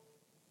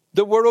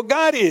the word of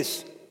God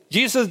is.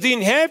 Jesus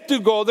didn't have to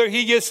go there.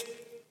 He just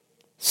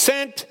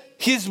sent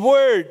his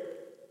word.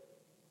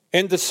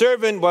 And the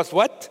servant was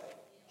what?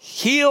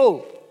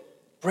 Healed.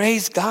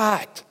 Praise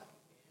God.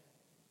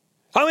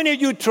 How many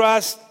of you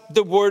trust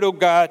the Word of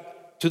God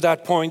to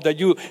that point that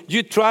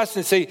you trust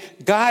and say,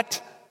 God,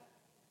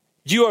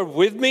 you are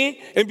with me,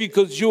 and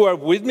because you are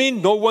with me,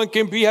 no one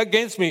can be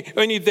against me.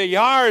 And if they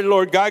are,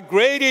 Lord God,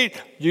 greater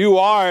you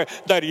are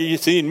that He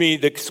is in me.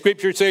 The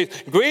scripture says,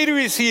 greater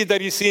is He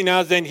that is in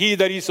us than he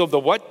that is of the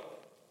what?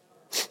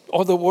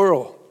 Of the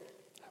world.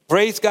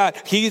 Praise God.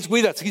 He is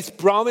with us. His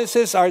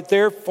promises are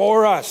there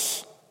for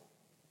us.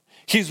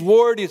 His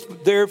word is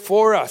there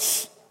for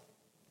us.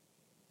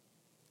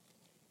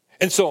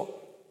 And so,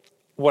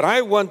 what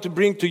I want to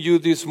bring to you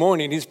this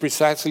morning is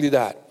precisely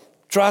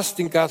that. Trust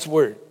in God's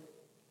word.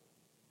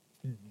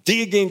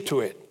 Dig into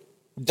it.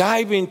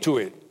 Dive into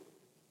it.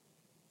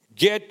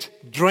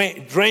 Get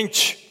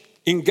drenched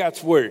in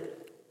God's word.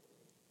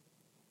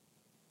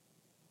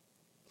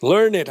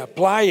 Learn it,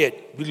 apply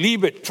it,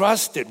 believe it,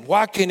 trust it,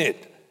 walk in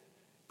it.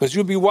 Because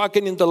you'll be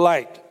walking in the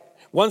light.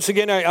 Once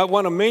again, I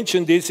want to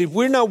mention this. If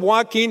we're not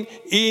walking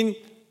in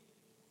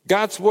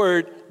God's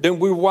word, then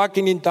we're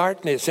walking in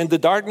darkness. And the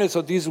darkness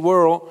of this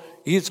world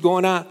is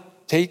going to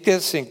take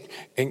us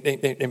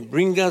and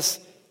bring us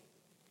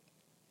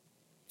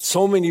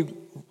so many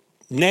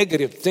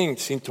negative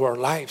things into our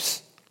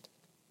lives.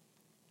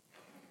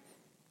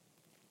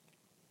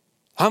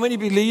 How many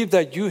believe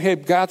that you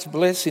have God's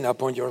blessing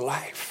upon your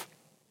life?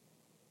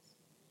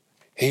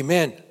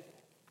 Amen.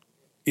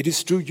 It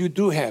is true, you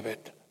do have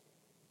it.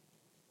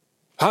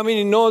 How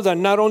many know that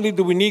not only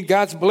do we need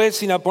God's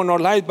blessing upon our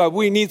life, but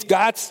we need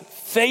God's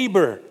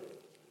favor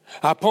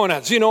upon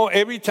us? You know,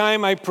 every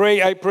time I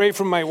pray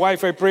for my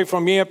wife, I pray for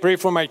me, I pray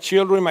for my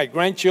children, my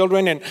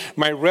grandchildren, and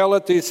my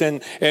relatives,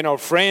 and our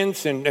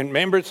friends, and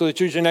members of the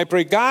church. And I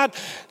pray, God,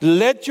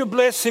 let your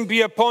blessing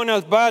be upon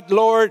us, but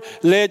Lord,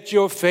 let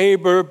your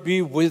favor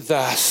be with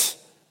us.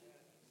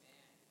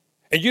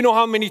 And you know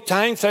how many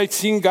times I've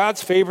seen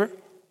God's favor?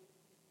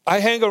 I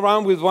hang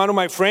around with one of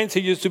my friends. He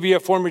used to be a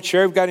former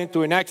sheriff, got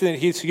into an accident.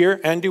 He's here.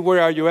 Andy,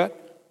 where are you at?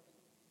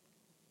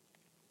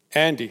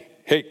 Andy,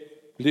 hey,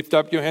 lift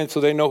up your hand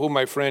so they know who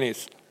my friend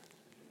is.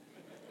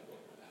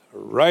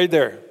 Right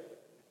there.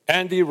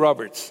 Andy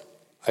Roberts.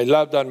 I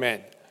love that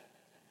man.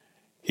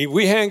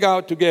 We hang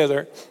out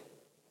together.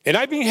 And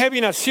I've been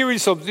having a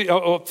series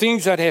of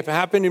things that have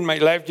happened in my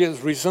life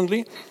just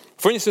recently.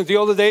 For instance, the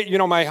other day, you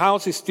know, my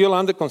house is still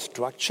under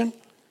construction.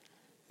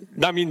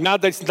 I mean,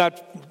 not that it's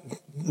not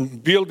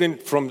building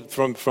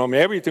from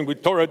everything. We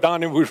tore it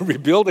down and we're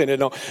rebuilding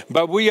it.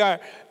 But we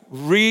are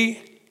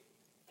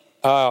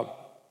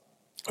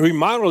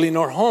remodeling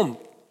our home.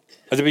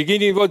 At the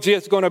beginning, it was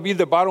just going to be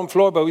the bottom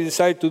floor, but we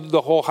decided to do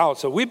the whole house.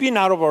 So we've been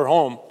out of our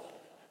home,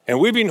 and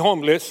we've been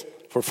homeless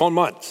for 4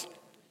 months.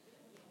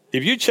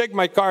 If you check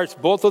my cars,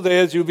 both of the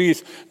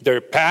SUVs,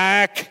 they're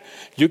packed.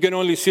 You can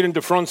only sit in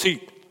the front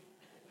seat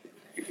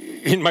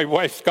in my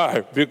wife's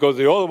car because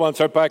the other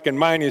ones are packed, and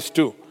mine is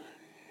too.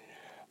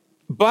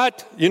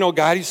 But, you know,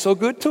 God is so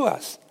good to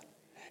us.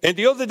 And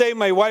the other day,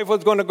 my wife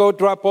was going to go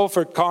drop off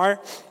her car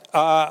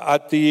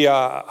at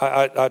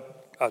an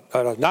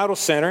auto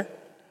center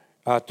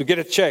to get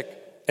a check.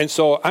 And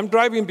so I'm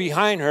driving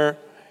behind her,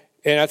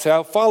 and I said,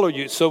 I'll follow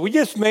you. So we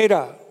just made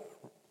a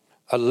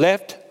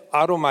left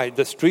out of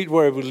the street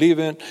where we live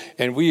in,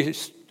 and we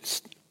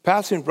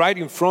passing right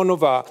in front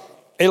of a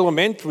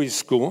elementary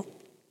school.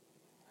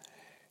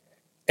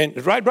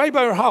 And right by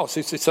our house,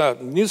 it's a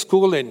new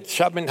school in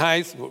Chapman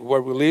Heights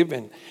where we live,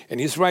 and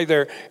he's right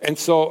there. And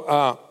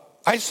so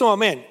I saw a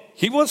man.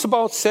 He was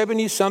about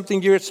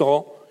 70-something years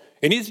old,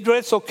 and he's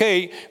dressed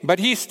okay, but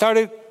he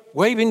started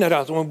waving at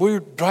us when we were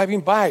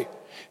driving by.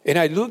 And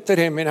I looked at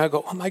him, and I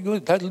go, oh, my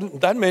God,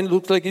 that man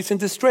looks like he's in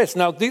distress.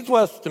 Now, this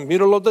was the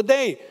middle of the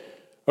day,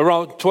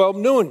 around 12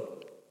 noon.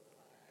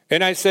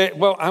 And I said,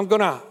 well, I'm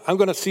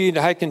gonna see if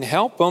I can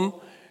help him.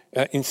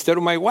 Instead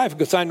of my wife,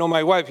 because I know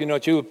my wife, you know,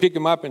 she would pick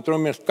him up and throw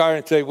him in his car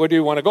and say, where do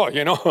you want to go,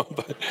 you know?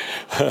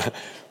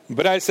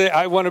 But I say,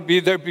 I want to be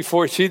there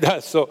before she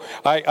does. So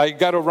I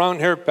got around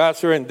her,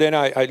 past her, and then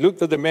I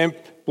looked at the man,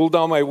 pulled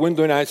down my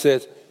window, and I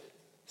said,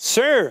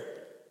 sir,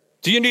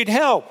 do you need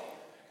help?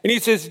 And he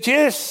says,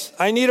 yes,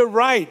 I need a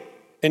ride.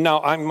 And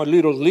now I'm a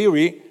little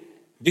leery.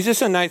 This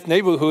is a nice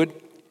neighborhood.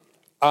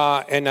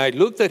 And I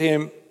looked at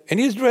him,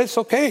 and he's dressed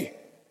okay.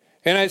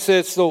 And I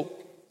said, so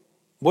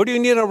what do you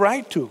need a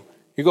ride to?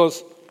 He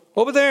goes,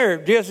 over there,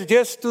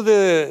 just to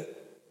the,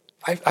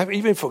 I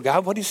even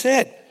forgot what he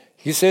said.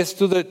 He says just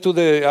to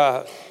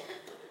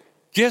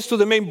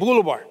the main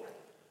boulevard.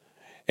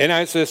 And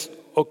I says,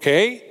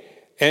 okay.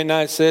 And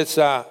I says,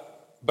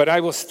 but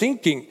I was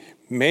thinking,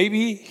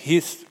 maybe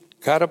he's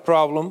got a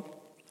problem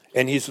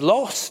and he's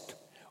lost.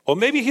 Or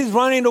maybe he's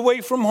running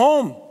away from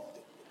home.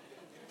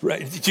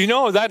 Right? You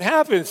know, that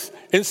happens.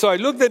 And so I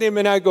looked at him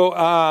and I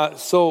go,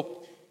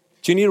 so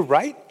do you need a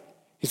ride?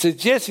 He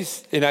says,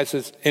 yes. And I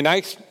says, and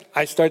I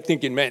start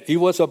thinking, man, it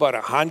was about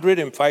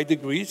 105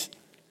 degrees.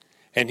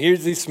 And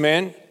here's this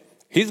man.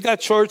 He's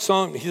got shorts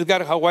on. He's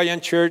got a Hawaiian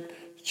shirt,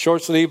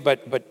 short sleeve,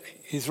 but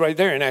he's right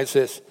there. And I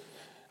says,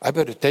 I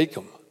better take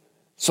him.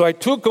 So I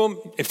took him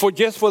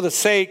just for the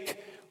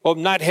sake of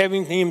not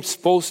having him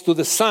exposed to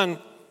the sun.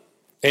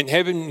 and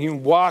having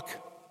him walk,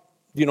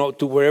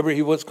 to wherever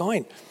he was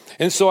going.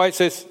 And so I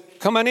says,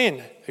 come on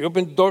in. I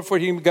opened the door for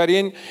him, got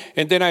in,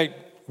 and then I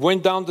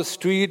went down the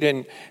street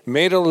and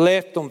made a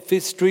left on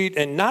 5th Street,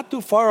 and not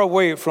too far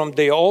away from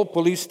the old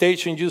police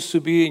station used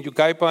to be in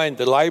Yucaipa, and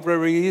the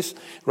library is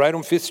right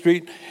on 5th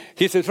Street.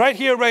 He says, right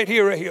here, right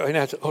here, right here. And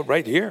I said, oh,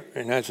 right here?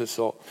 And I said,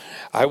 so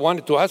I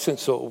wanted to ask him,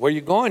 so where are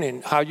you going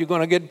and how are you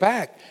going to get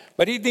back?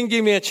 But he didn't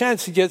give me a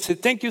chance. He just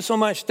said, thank you so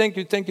much. Thank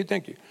you, thank you,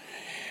 thank you.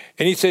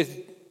 And he says,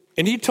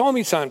 and he told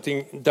me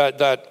something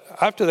that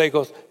after that he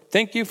goes,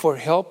 thank you for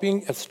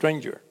helping a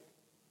stranger.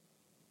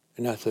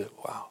 And I said,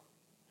 wow.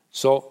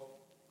 So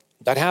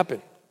that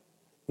happened.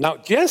 Now,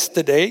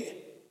 yesterday,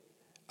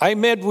 I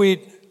met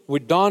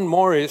with Don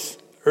Morris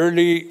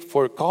early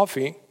for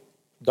coffee,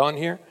 Don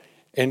here,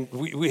 and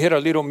we had a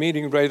little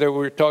meeting right there. We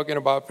were talking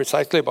about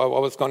precisely about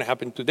what was going to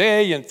happen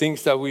today and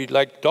things that we'd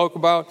like to talk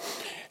about.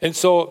 And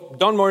so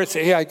Don Morris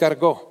said, hey, I got to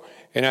go.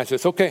 And I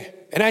said, okay.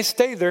 And I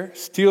stayed there,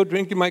 still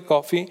drinking my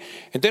coffee.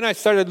 And then I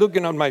started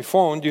looking on my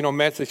phone,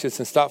 messages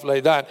and stuff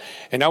like that.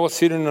 And I was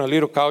sitting on a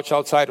little couch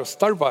outside of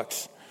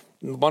Starbucks,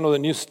 one of the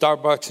new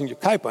Starbucks in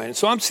Yucaipa. And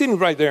so I'm sitting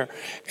right there.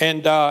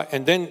 And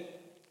then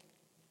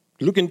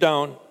looking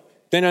down,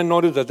 then I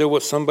noticed that there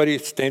was somebody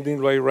standing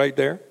right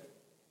there.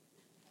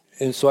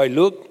 And so I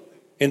looked,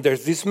 and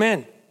there's this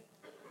man.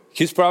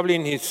 He's probably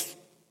in his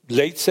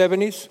late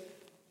 70s.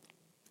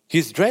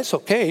 He's dressed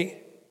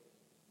okay.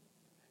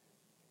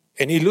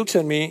 And he looks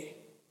at me,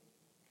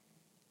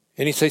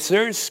 and he says,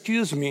 sir,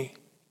 excuse me.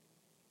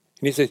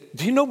 And he says,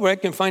 do you know where I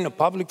can find a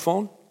public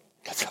phone?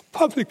 That's a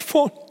public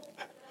phone.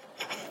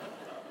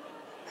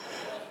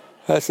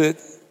 I said,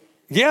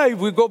 yeah, if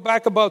we go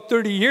back about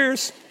 30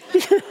 years.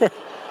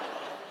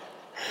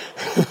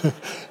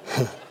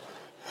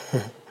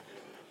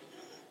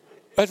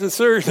 I said,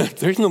 sir,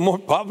 there's no more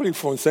public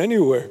phones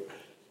anywhere.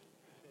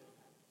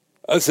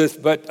 I says,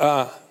 but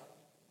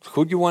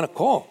who do you want to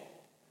call?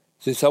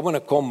 He says, I want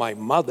to call my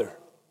mother.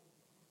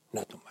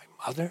 Not to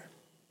my mother?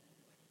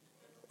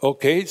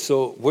 Okay,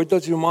 so where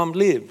does your mom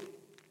live?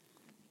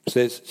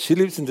 Says, she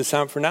lives in the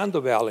San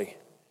Fernando Valley.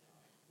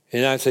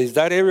 And I said, is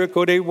that area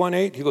code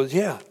 818? He goes,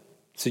 yeah. I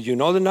said, you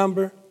know the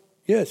number?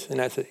 Yes.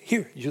 And I said,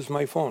 here, use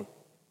my phone.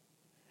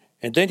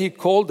 And then he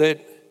called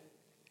it,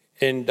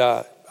 and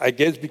I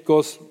guess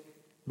because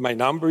my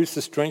number is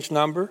a strange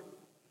number,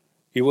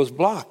 it was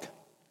blocked.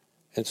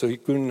 And so he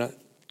couldn't,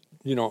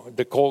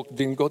 the call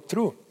didn't go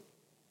through.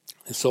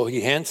 And so he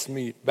hands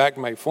me back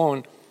my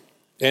phone,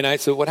 and I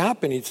said, what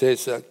happened? He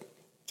says,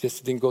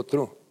 just didn't go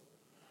through.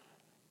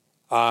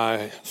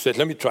 I said,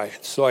 let me try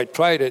it. So I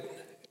tried it,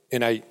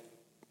 and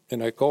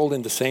I called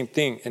in the same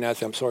thing, and I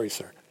said, I'm sorry,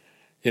 sir.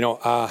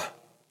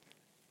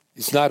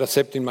 It's not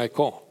accepting my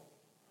call.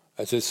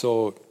 I said,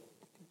 so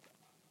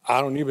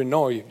I don't even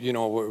know,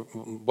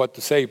 what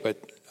to say,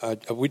 but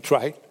we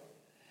tried.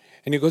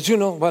 And he goes, you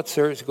know what,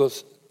 sir? He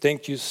goes,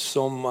 thank you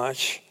so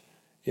much.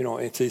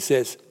 And so he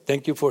says,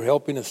 thank you for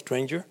helping a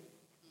stranger.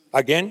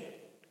 Again,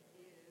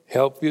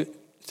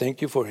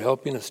 thank you for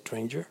helping a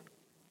stranger.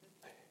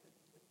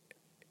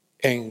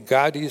 And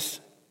God is,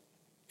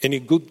 any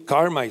good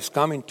karma is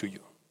coming to you.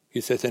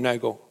 He says, and I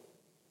go,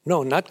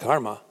 no, not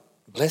karma,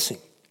 blessing.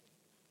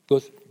 He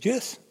goes,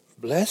 yes,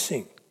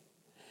 blessing.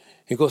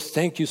 He goes,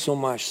 thank you so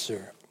much,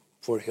 sir,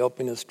 for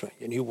helping us.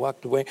 And he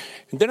walked away.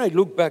 And then I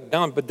looked back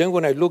down, but then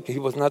when I looked, he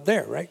was not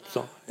there, right?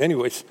 So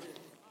anyways,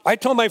 I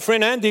told my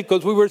friend Andy,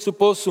 because we were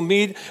supposed to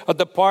meet at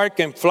the park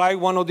and fly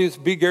one of these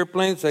big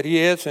airplanes that he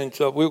has, and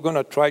so we were going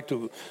to try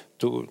to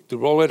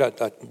roll it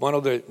at one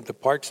of the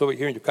parks over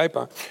here in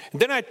Yucaipa.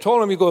 And then I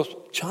told him, he goes,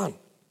 John,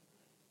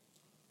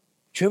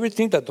 do you ever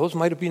think that those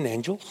might have been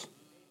angels?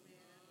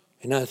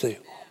 And I say,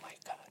 oh my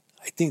God,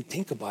 I didn't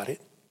think about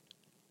it.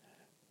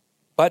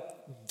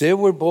 But they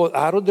were both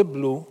out of the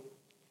blue.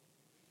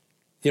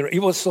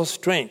 It was so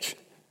strange.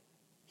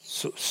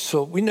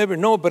 So we never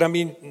know, but I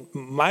mean,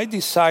 my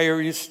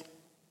desire is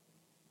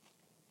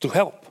to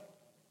help,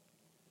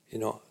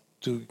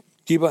 to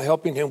give a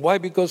helping hand. Why?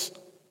 Because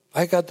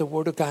I got the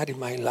Word of God in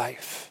my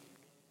life.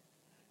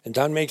 And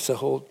that makes a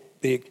whole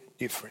big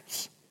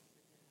difference.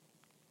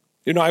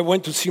 I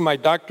went to see my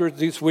doctor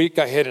this week.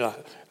 I had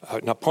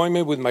an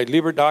appointment with my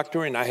liver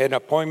doctor, and I had an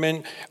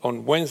appointment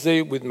on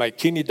Wednesday with my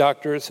kidney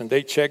doctors, and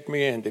they checked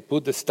me, and they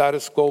put the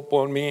stethoscope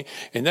on me.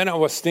 And then I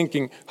was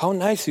thinking how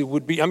nice it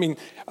would be. I mean,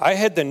 I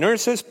had the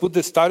nurses put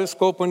the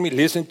stethoscope on me,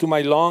 listen to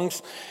my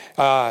lungs.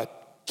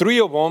 3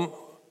 of them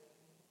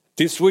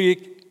this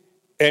week,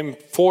 and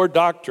 4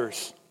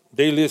 doctors,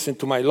 they listen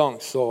to my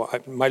lungs. So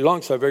my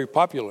lungs are very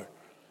popular.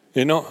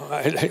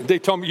 They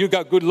told me, you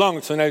got good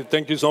lungs, and I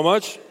thank you so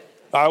much.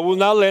 I will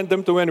not lend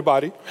them to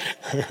anybody.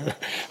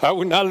 I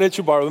will not let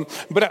you borrow them.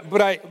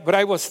 But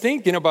I was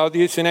thinking about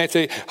this, and I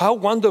say, how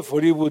wonderful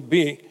it would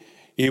be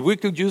if we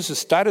could use the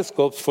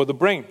stethoscopes for the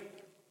brain.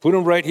 Put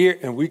them right here,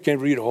 and we can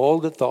read all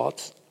the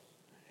thoughts,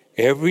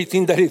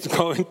 everything that is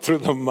going through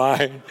the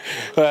mind.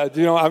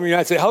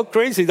 I say, how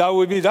crazy that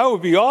would be. That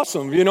would be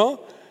awesome,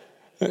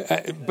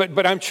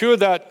 But I'm sure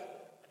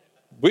that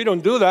we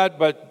don't do that,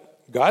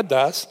 but God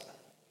does.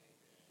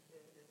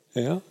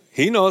 Yeah,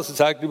 he knows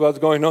exactly what's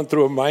going on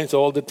through our minds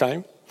all the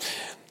time.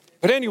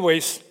 But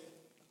anyways,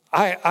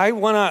 I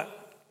want to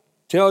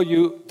tell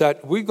you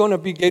that we're going to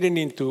be getting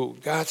into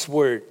God's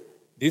Word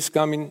these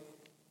coming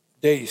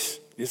days,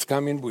 these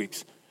coming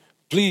weeks.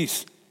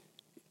 Please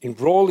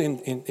enroll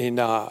in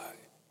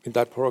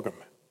that program,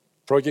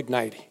 Project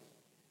 90.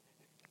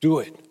 Do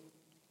it.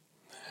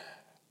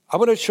 I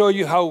want to show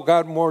you how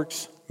God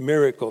works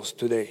miracles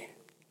today.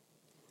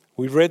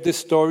 We read the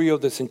story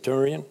of the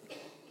centurion.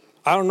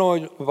 I don't know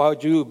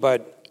about you,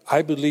 but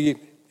I believe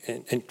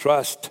and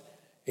trust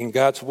in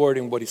God's word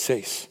and what He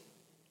says.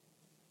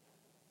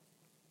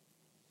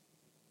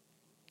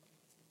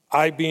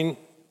 I've been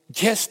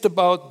just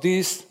about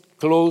this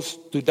close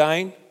to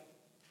dying.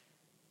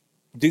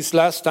 This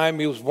last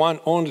time it was one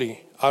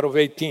only out of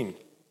 18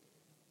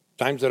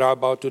 times that I'm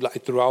about to die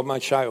throughout my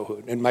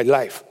childhood and my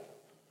life.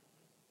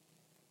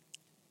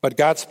 But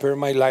God spared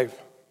my life.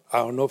 I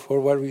don't know for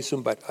what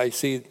reason, but I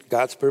see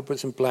God's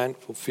purpose and plan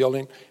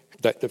fulfilling.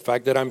 That the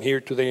fact that I'm here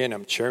today and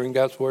I'm sharing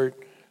God's word,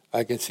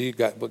 I can see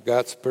what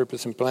God's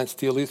purpose and plan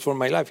still is for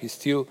my life. He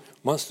still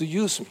wants to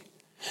use me.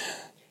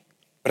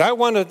 But I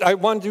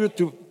want you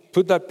to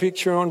put that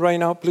picture on right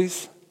now,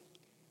 please.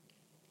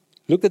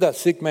 Look at that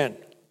sick man.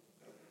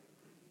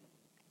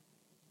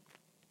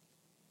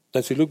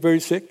 Does he look very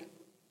sick?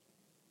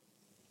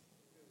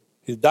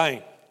 He's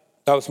dying.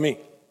 That was me.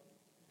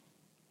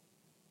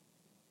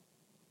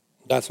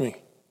 That's me.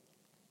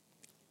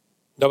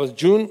 That was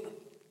June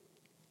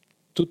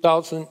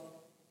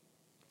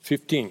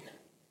 2015.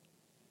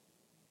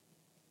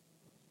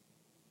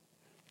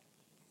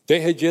 They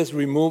had just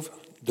removed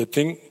the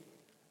thing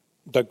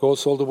that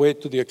goes all the way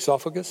to the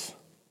esophagus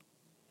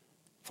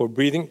for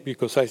breathing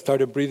because I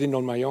started breathing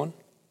on my own.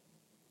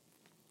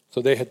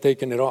 So they had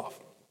taken it off.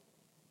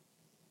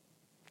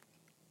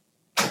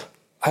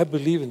 I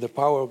believe in the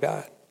power of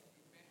God.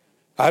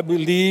 I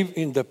believe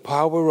in the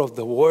power of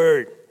the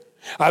Word.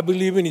 I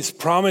believe in His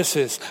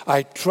promises.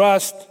 I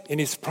trust in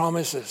His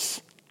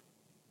promises.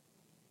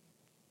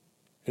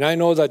 And I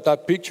know that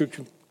that picture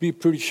could be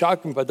pretty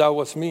shocking, but that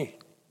was me.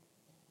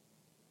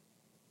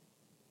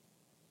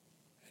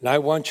 And I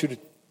want you to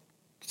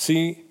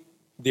see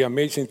the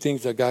amazing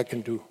things that God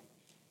can do.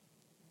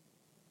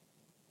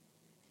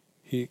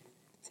 He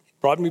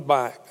brought me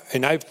back,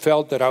 and I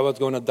felt that I was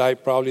going to die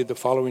probably the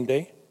following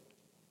day.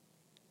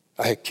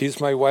 I had kissed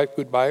my wife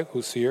goodbye,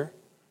 who's here.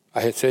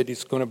 I had said,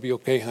 it's going to be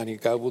okay, honey.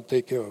 God will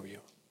take care of you.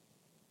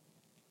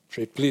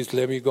 Say, please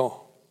let me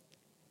go.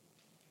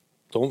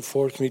 Don't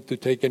force me to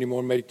take any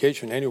more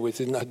medication.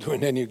 Anyways, it's not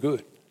doing any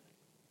good.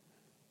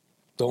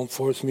 Don't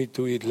force me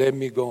to eat. Let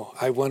me go.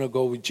 I want to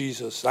go with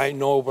Jesus. I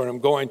know where I'm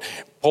going.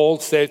 Paul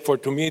said, for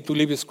to me to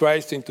live is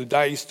Christ and to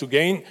die is to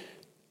gain.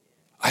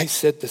 I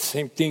said the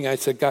same thing. I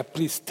said, God,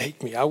 please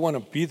take me. I want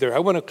to be there. I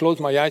want to close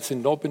my eyes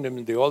and open them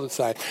on the other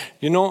side.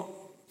 You know,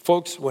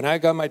 folks, when I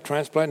got my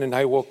transplant and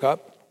I woke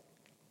up,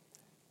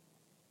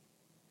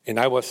 and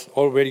I was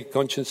already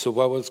conscious of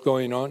what was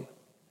going on,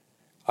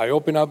 I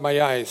opened up my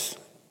eyes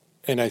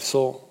and I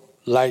saw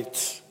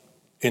lights,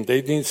 and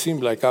they didn't seem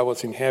like I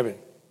was in heaven.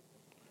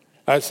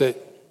 I said,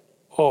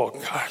 oh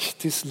gosh,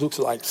 this looks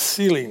like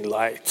ceiling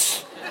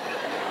lights.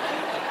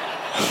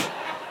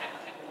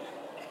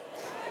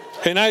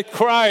 And I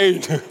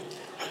cried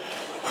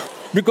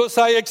because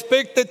I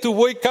expected to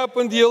wake up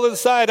on the other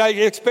side. I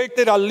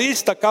expected at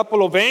least a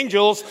couple of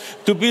angels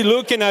to be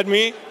looking at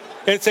me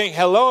and saying,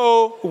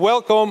 hello,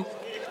 welcome.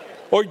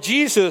 Or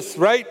Jesus,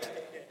 right?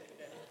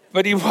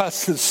 But it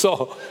wasn't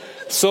so.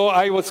 So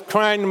I was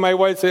crying, and my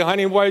wife said,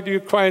 honey, why do you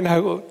cry? And I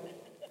go,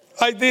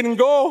 I didn't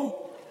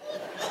go.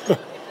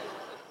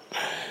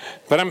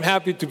 But I'm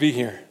happy to be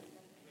here.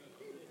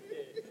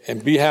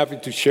 And be happy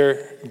to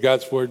share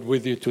God's word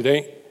with you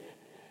today.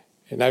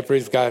 And I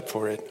praise God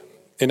for it.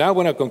 And I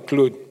want to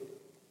conclude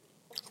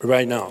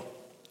right now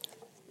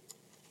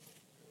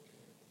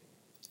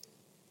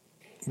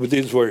with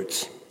these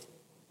words.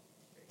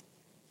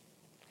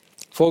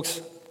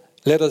 Folks,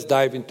 let us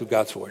dive into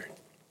God's word.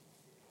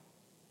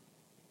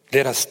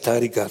 Let us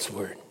study God's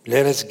word.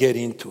 Let us get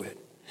into it.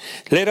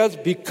 Let us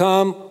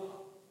become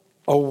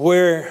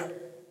aware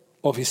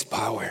of His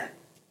power.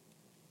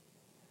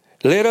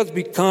 Let us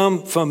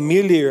become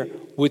familiar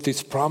with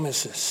His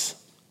promises.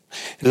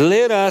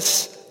 Let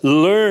us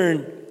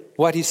learn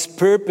what His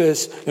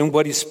purpose and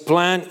what His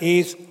plan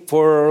is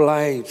for our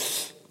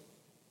lives.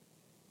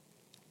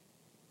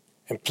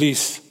 And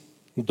please,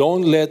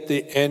 don't let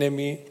the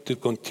enemy to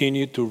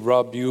continue to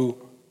rob you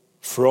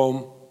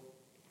from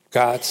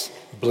God's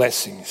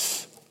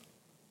blessings.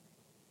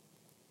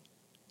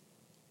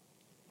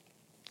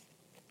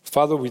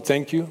 Father, we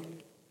thank you.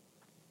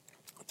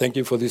 Thank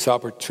you for this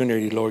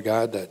opportunity, Lord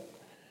God, that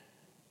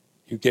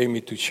you gave me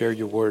to share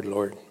your word,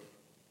 Lord.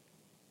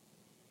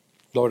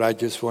 Lord, I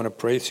just want to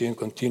praise you and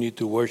continue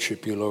to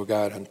worship you, Lord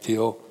God,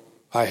 until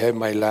I have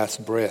my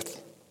last breath.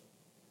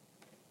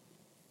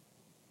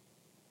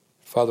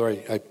 Father,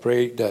 I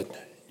pray that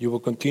you will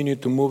continue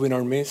to move in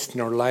our midst,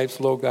 in our lives,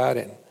 Lord God,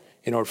 and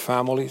in our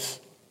families,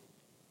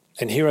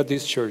 and here at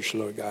this church,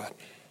 Lord God.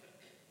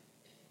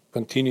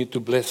 Continue to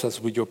bless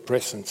us with your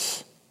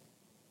presence,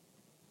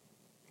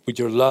 with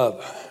your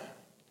love,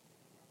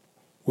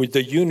 with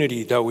the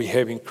unity that we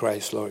have in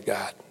Christ, Lord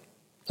God.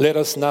 Let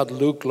us not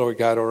look, Lord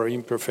God, at our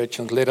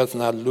imperfections. Let us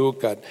not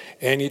look at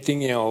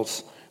anything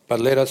else, but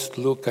let us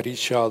look at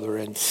each other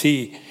and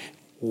see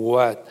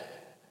what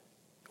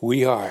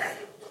we are.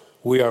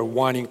 We are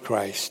one in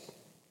Christ.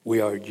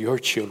 We are your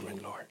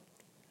children, Lord.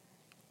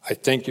 I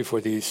thank you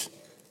for this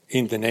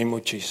in the name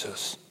of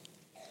Jesus.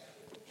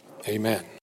 Amen.